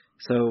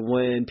 So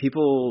when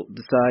people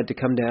decide to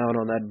come down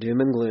on that doom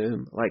and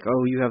gloom, like,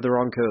 oh, you have the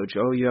wrong coach,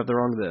 oh, you have the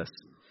wrong this,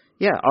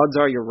 yeah, odds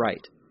are you're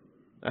right.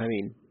 I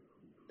mean,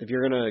 if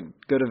you're going to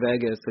go to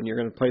Vegas and you're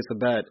going to place a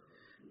bet,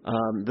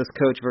 this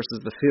coach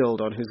versus the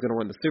field on who's going to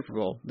win the Super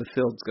Bowl, the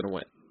field's going to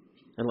win,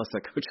 unless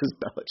that coach is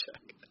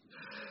Belichick.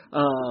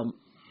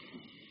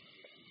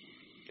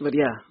 But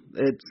yeah,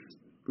 it's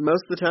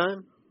most of the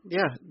time,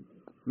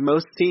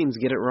 most teams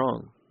get it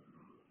wrong.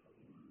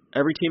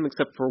 Every team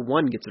except for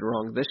one gets it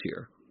wrong this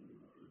year.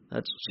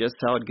 That's just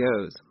how it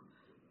goes.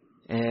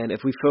 And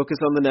if we focus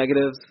on the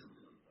negatives,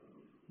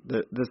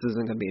 this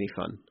isn't going to be any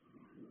fun.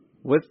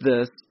 With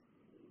this,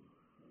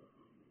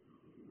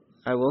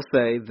 I will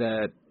say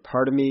that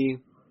part of me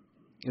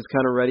is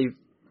kind of ready.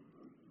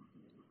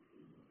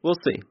 We'll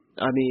see.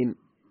 I mean,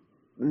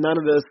 none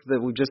of this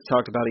that we've just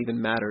talked about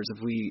even matters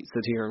if we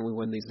sit here and we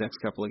win these next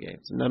couple of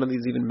games. None of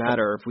these even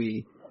matter if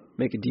we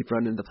make a deep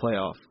run into the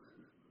playoff.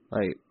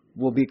 Like,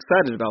 we'll be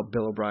excited about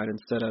Bill O'Brien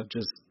instead of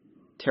just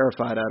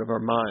terrified out of our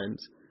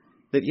minds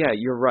that, yeah,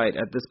 you're right.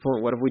 At this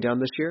point, what have we done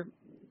this year?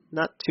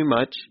 Not too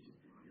much.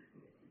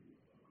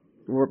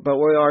 But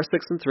we are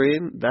 6-3,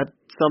 and that's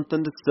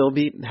something to still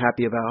be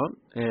happy about.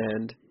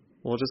 And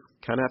we'll just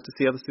kind of have to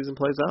see how the season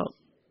plays out.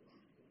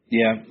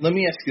 Yeah, let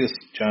me ask you this,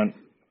 John.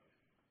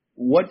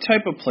 What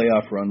type of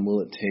playoff run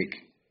will it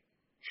take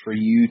for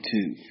you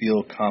to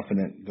feel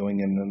confident going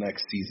into the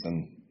next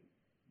season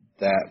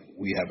that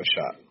we have a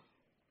shot?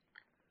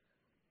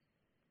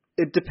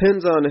 It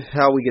depends on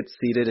how we get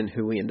seeded and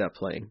who we end up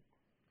playing.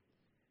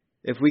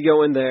 If we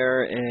go in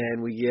there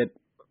and we get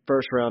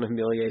first round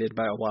humiliated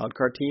by a wild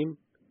card team,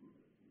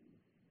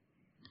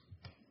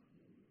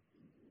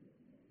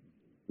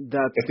 if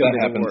that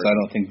happens, I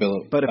don't think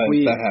Bill. But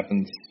if that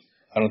happens,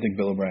 I don't think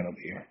Bill O'Brien will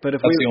be here.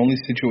 That's the only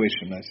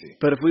situation I see.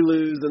 But if we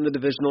lose in the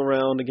divisional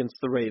round against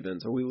the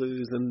Ravens, or we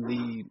lose in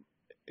the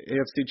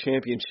AFC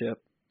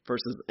Championship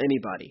versus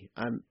anybody,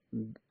 I'm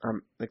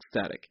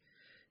ecstatic.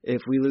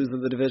 If we lose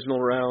in the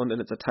divisional round and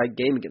it's a tight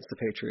game against the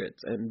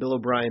Patriots, and Bill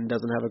O'Brien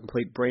doesn't have a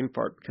complete brain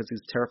fart because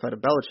he's terrified of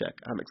Belichick,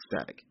 I'm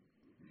ecstatic.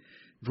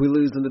 If we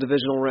lose in the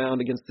divisional round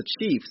against the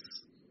Chiefs,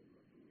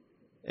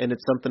 and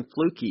it's something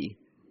fluky,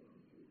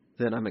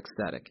 then I'm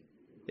ecstatic.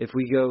 If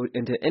we go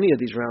into any of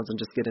these rounds and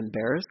just get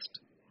embarrassed,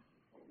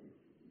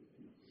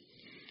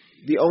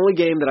 the only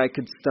game that I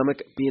could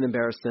stomach being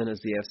embarrassed in is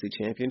the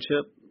AFC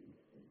Championship,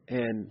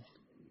 and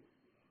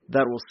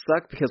that will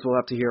suck because we'll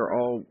have to hear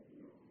all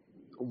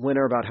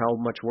winter about how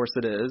much worse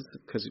it is,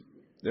 because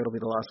it'll be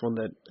the last one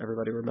that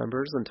everybody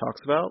remembers and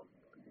talks about.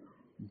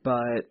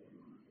 But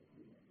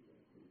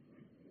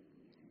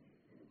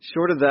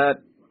short of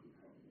that,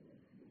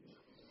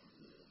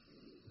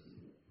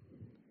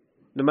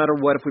 No matter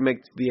what, if we make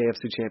the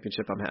AFC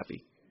Championship, I'm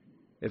happy.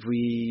 If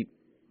we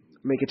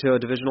make it to a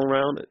divisional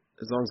round,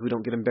 as long as we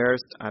don't get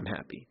embarrassed, I'm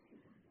happy.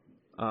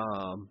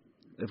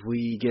 If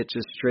we get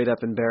just straight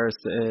up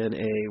embarrassed in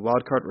a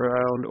wild card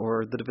round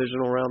or the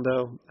divisional round,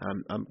 though,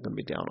 I'm going to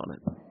be down on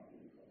it.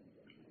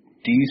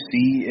 Do you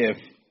see if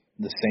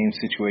the same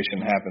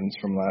situation happens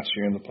from last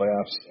year in the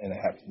playoffs and it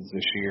happens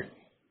this year,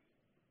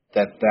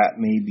 that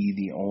may be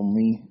the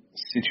only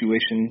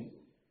situation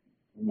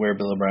where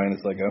Bill O'Brien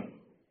is let go?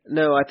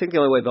 No, I think the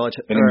only way the only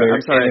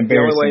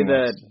way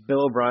that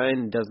Bill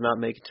O'Brien does not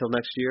make it till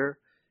next year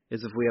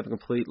is if we have a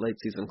complete late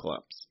season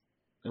collapse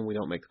and we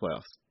don't make the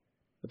playoffs.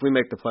 If we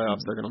make the playoffs,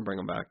 they're going to bring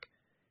him back.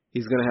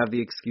 He's going to have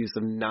the excuse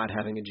of not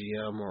having a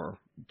GM or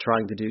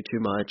trying to do too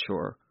much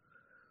or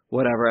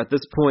whatever. At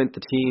this point,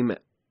 the team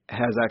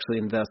has actually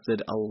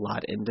invested a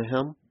lot into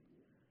him.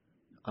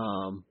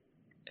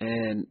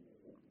 And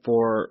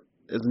for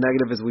as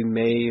negative as we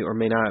may or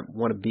may not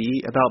want to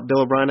be about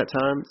Bill O'Brien at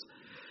times,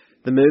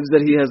 the moves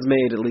that he has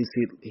made, at least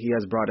he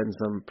has brought in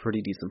some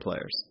pretty decent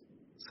players.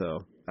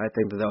 So I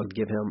think that will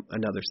give him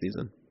another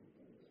season.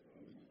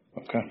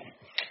 Okay.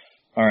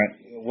 All right.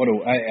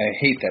 I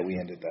hate that we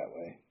ended that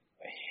way.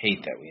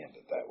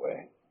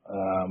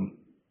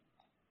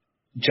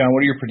 John, what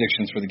are your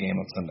predictions for the game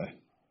on Sunday?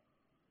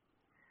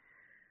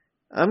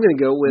 I'm going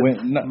to go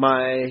with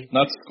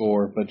not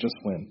score, but just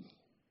win.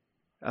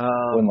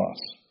 Win-loss.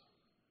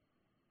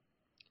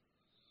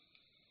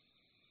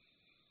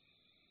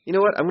 You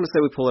know what? I'm going to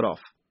say we pull it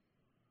off.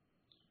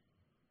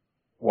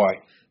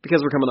 Why?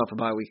 Because we're coming off a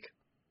bye week.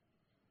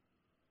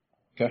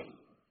 Okay.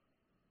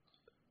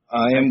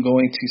 I am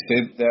going to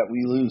say that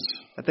we lose.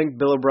 I think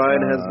Bill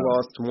O'Brien has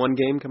lost one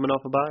game coming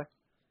off a bye.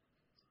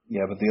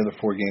 Yeah, but the other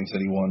 4 games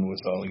that he won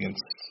was all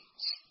against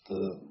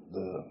the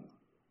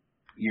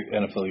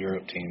NFL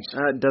Europe teams.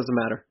 It doesn't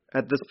matter.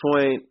 At this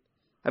point,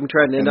 I'm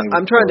trying to end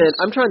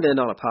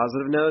on a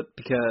positive note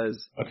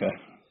because okay.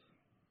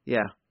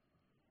 Yeah,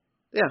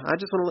 I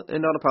just want to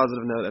end on a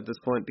positive note at this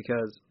point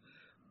because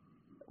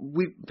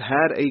we've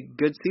had a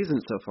good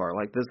season so far.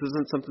 Like, this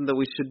isn't something that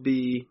we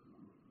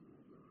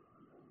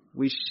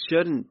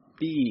shouldn't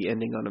be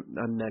ending on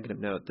a negative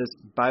note. This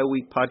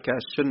bye-week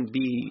podcast shouldn't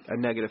be a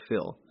negative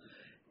feel.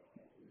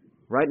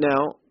 Right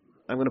now,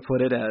 I'm going to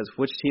put it as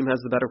which team has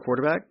the better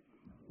quarterback?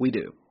 We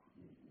do.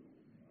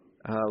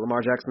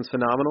 Lamar Jackson's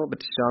phenomenal, but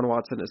Deshaun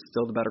Watson is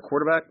still the better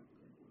quarterback.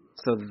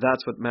 So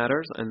that's what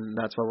matters, and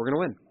that's why we're going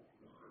to win.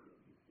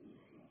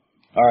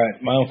 All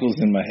right, my uncle's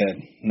in my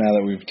head now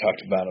that we've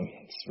talked about him.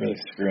 It's really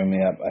screwing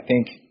me up. I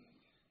think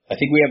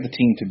we have the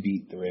team to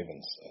beat the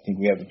Ravens. I think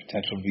we have the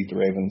potential to beat the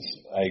Ravens.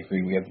 I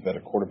agree we have the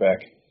better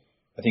quarterback.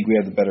 I think we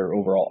have the better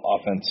overall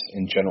offense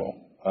in general.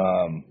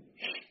 I'm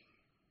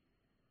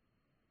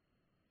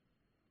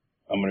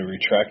going to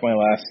retract my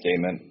last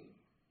statement.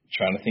 I'm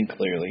trying to think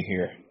clearly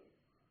here.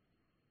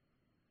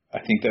 I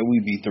think that we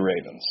beat the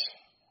Ravens.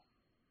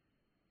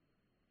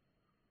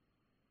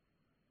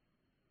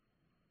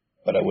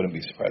 But I wouldn't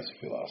be surprised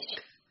if we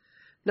lost.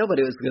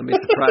 Nobody was going to be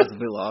surprised if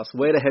we lost.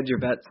 Way to hedge your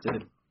bets,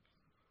 dude.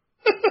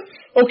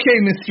 Okay,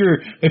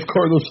 if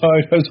Carlos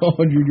Hyde has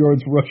 100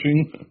 yards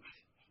rushing,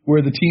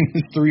 where the team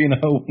is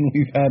 3-0 and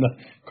we've had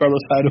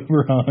Carlos Hyde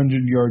over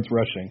 100 yards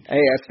rushing. Hey,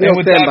 I still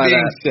stand by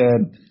that.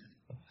 Said,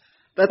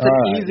 that's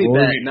an easy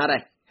bet, not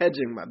a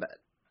hedging my bet.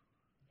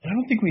 I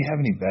don't think we have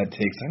any bad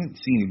takes. I didn't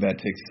see any bad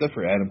takes except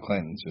for Adam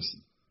Clanton's just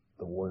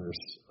the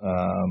worst.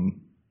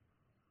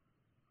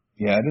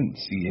 Yeah, I didn't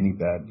see any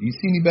bad. Do you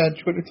see any bad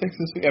Twitter takes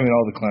this week? I mean,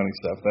 all the clowning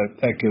stuff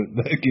that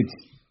gets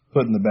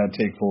put in the bad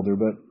take folder.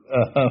 But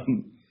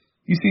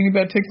you see any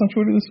bad takes on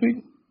Twitter this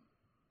week?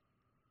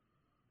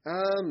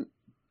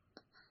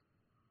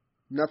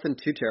 Nothing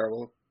too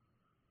terrible.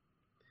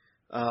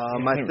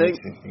 I think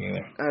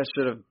I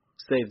should have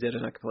saved it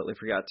and I completely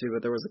forgot to.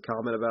 But there was a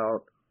comment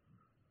about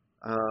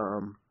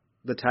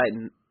the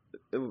Titan.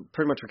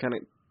 Pretty much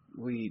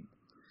we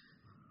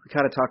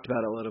kind of talked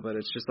about it a little bit.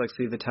 It's just like,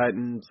 see, the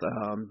Titans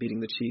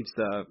beating the Chiefs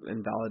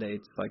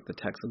invalidates like the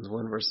Texans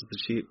win versus the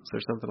Chiefs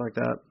or something like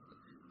that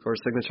for a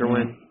signature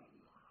win.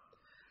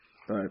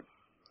 But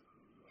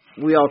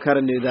we all kind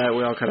of knew that.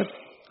 We all kind of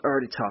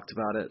already talked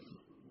about it.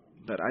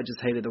 But I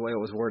just hated the way it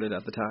was worded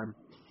at the time.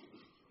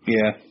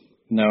 Yeah.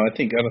 No, I don't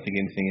think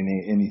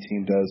anything any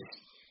team does.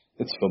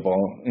 It's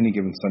football. Any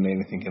given Sunday,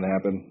 anything can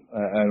happen.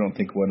 I don't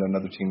think what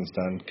another team has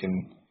done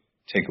can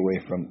take away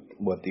from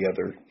what the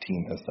other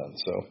team has done.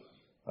 So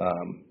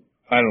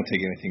I don't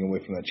take anything away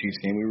from that Chiefs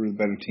game. We were the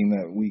better team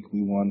that week.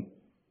 We won.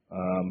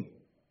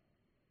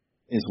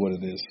 Is what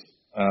it is.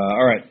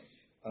 All right.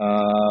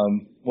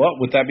 Well,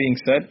 with that being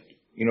said,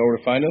 you know where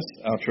to find us.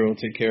 Outro will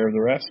take care of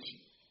the rest.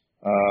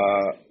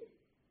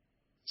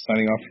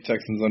 Signing off for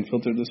Texans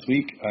Unfiltered this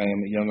week. I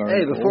am Young Arnold.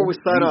 Hey, before we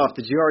sign off,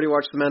 did you already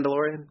watch The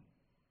Mandalorian?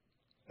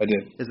 I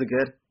did. Is it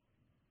good?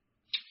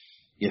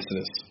 Yes, it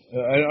is.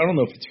 I don't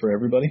know if it's for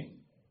everybody.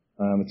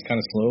 It's kind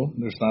of slow.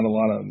 There's not a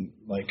lot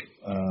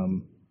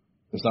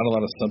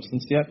of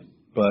substance yet,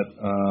 but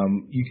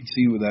you can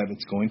see that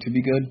it's going to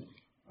be good.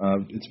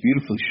 It's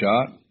beautifully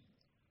shot.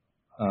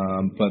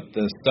 But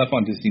the stuff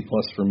on Disney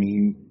Plus for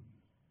me,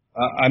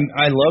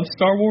 I love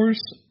Star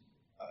Wars.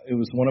 It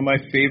was one of my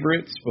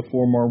favorites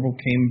before Marvel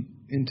came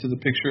into the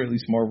picture, at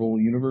least Marvel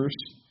Universe.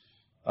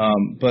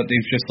 But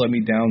they've just let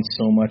me down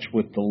so much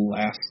with the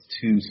last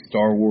 2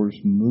 Star Wars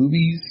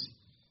movies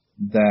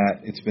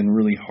that it's been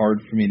really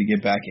hard for me to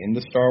get back into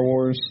Star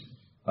Wars.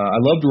 I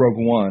loved Rogue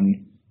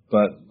One,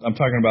 but I'm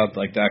talking about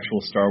like the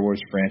actual Star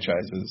Wars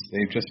franchises.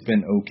 They've just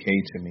been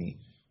okay to me.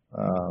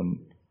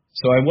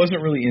 So I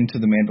wasn't really into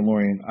The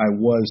Mandalorian. I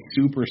was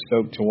super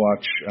stoked to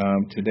watch.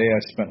 Today I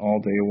spent all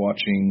day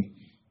watching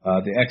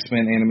the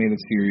X-Men animated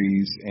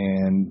series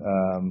and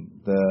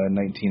the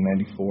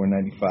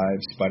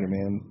 1994-95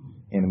 Spider-Man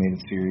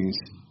animated series.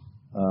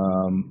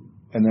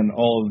 And then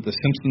all of the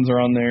Simpsons are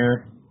on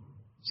there,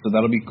 so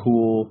that'll be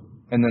cool.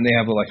 And then they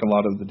have like a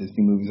lot of the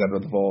Disney movies out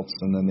of the vaults,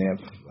 and then they have,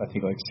 I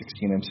think, like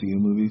 16 MCU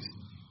movies.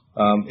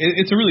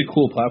 It's a really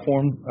cool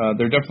platform.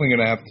 They're definitely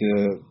going to have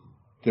to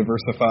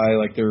diversify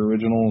like their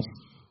originals,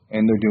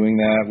 and they're doing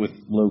that with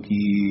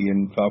Loki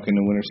and Falcon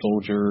and Winter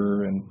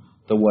Soldier and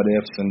the What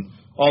Ifs and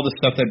all the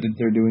stuff that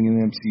they're doing in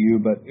the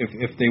MCU. But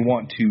if they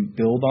want to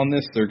build on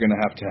this, they're going to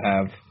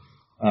have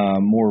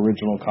more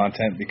original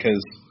content,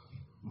 because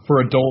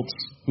for adults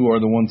who are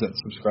the ones that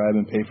subscribe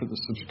and pay for the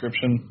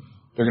subscription,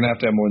 they're going to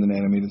have more than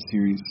animated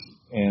series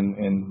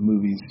and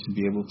movies to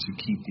be able to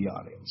keep the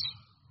audience.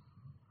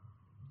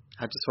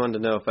 I just wanted to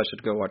know if I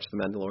should go watch The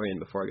Mandalorian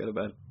before I go to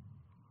bed.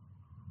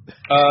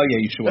 Yeah,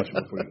 you should watch it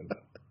before you go to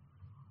bed.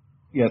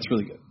 Yeah, it's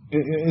really good.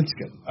 It's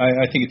good.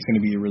 I think it's going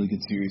to be a really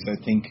good series. I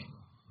think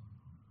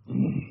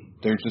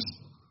they're just,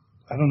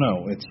 I don't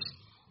know.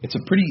 It's a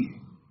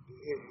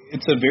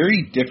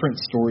very different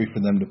story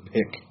for them to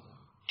pick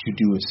to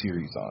do a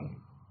series on,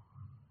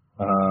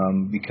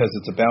 because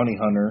it's a bounty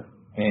hunter,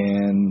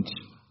 and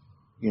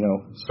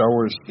Star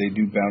Wars, they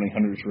do bounty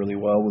hunters really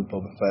well with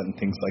Boba Fett and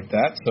things like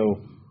that.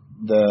 So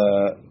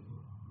the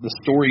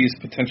story is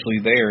potentially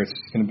there. It's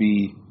just going to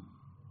be,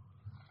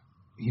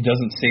 he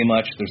doesn't say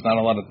much. There's not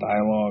a lot of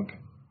dialogue,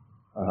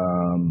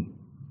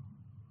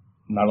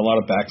 not a lot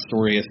of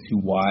backstory as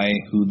to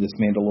who this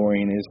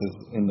Mandalorian is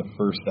in the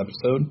first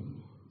episode.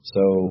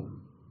 So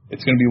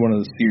it's going to be one of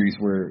those series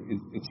where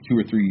it's 2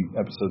 or 3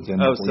 episodes in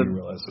before you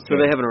realize. Okay. So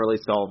they haven't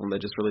released all of them. They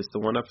just released the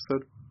one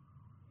episode?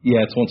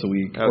 Yeah, it's once a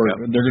week. Okay.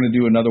 Or they're going to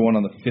do another one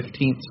on the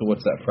 15th. So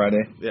what's that, Friday?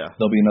 Yeah.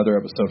 There'll be another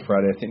episode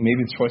Friday. I think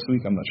maybe it's twice a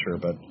week. I'm not sure,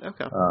 but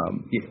okay.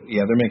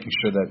 Yeah, they're making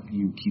sure that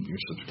you keep your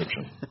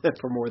subscription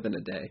for more than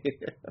a day.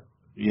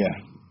 Yeah.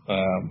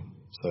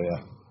 So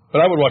yeah,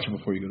 but I would watch it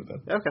before you go to bed.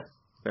 Okay,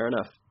 fair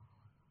enough.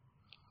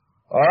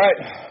 All right.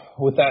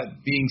 With that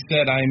being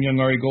said, I am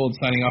Young Ari Gold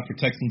signing off for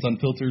Texans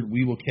Unfiltered.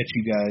 We will catch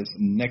you guys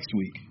next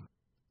week.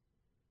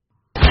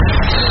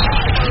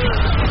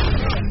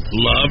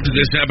 Loved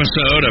this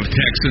episode of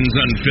Texans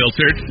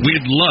Unfiltered?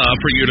 We'd love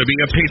for you to be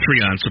a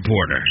Patreon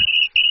supporter.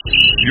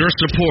 Your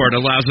support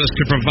allows us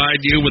to provide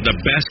you with the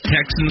best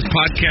Texans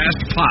podcast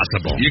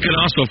possible. You can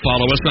also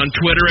follow us on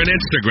Twitter and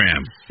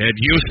Instagram at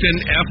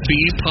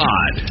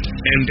HoustonFBPod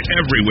and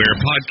everywhere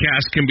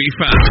podcasts can be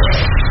found.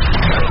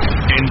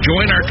 And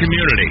join our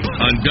community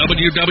on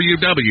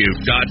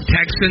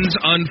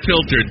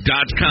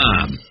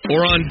www.TexansUnfiltered.com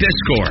or on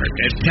Discord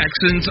at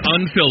Texans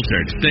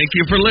Unfiltered. Thank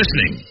you for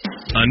listening.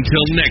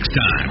 Until next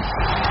time.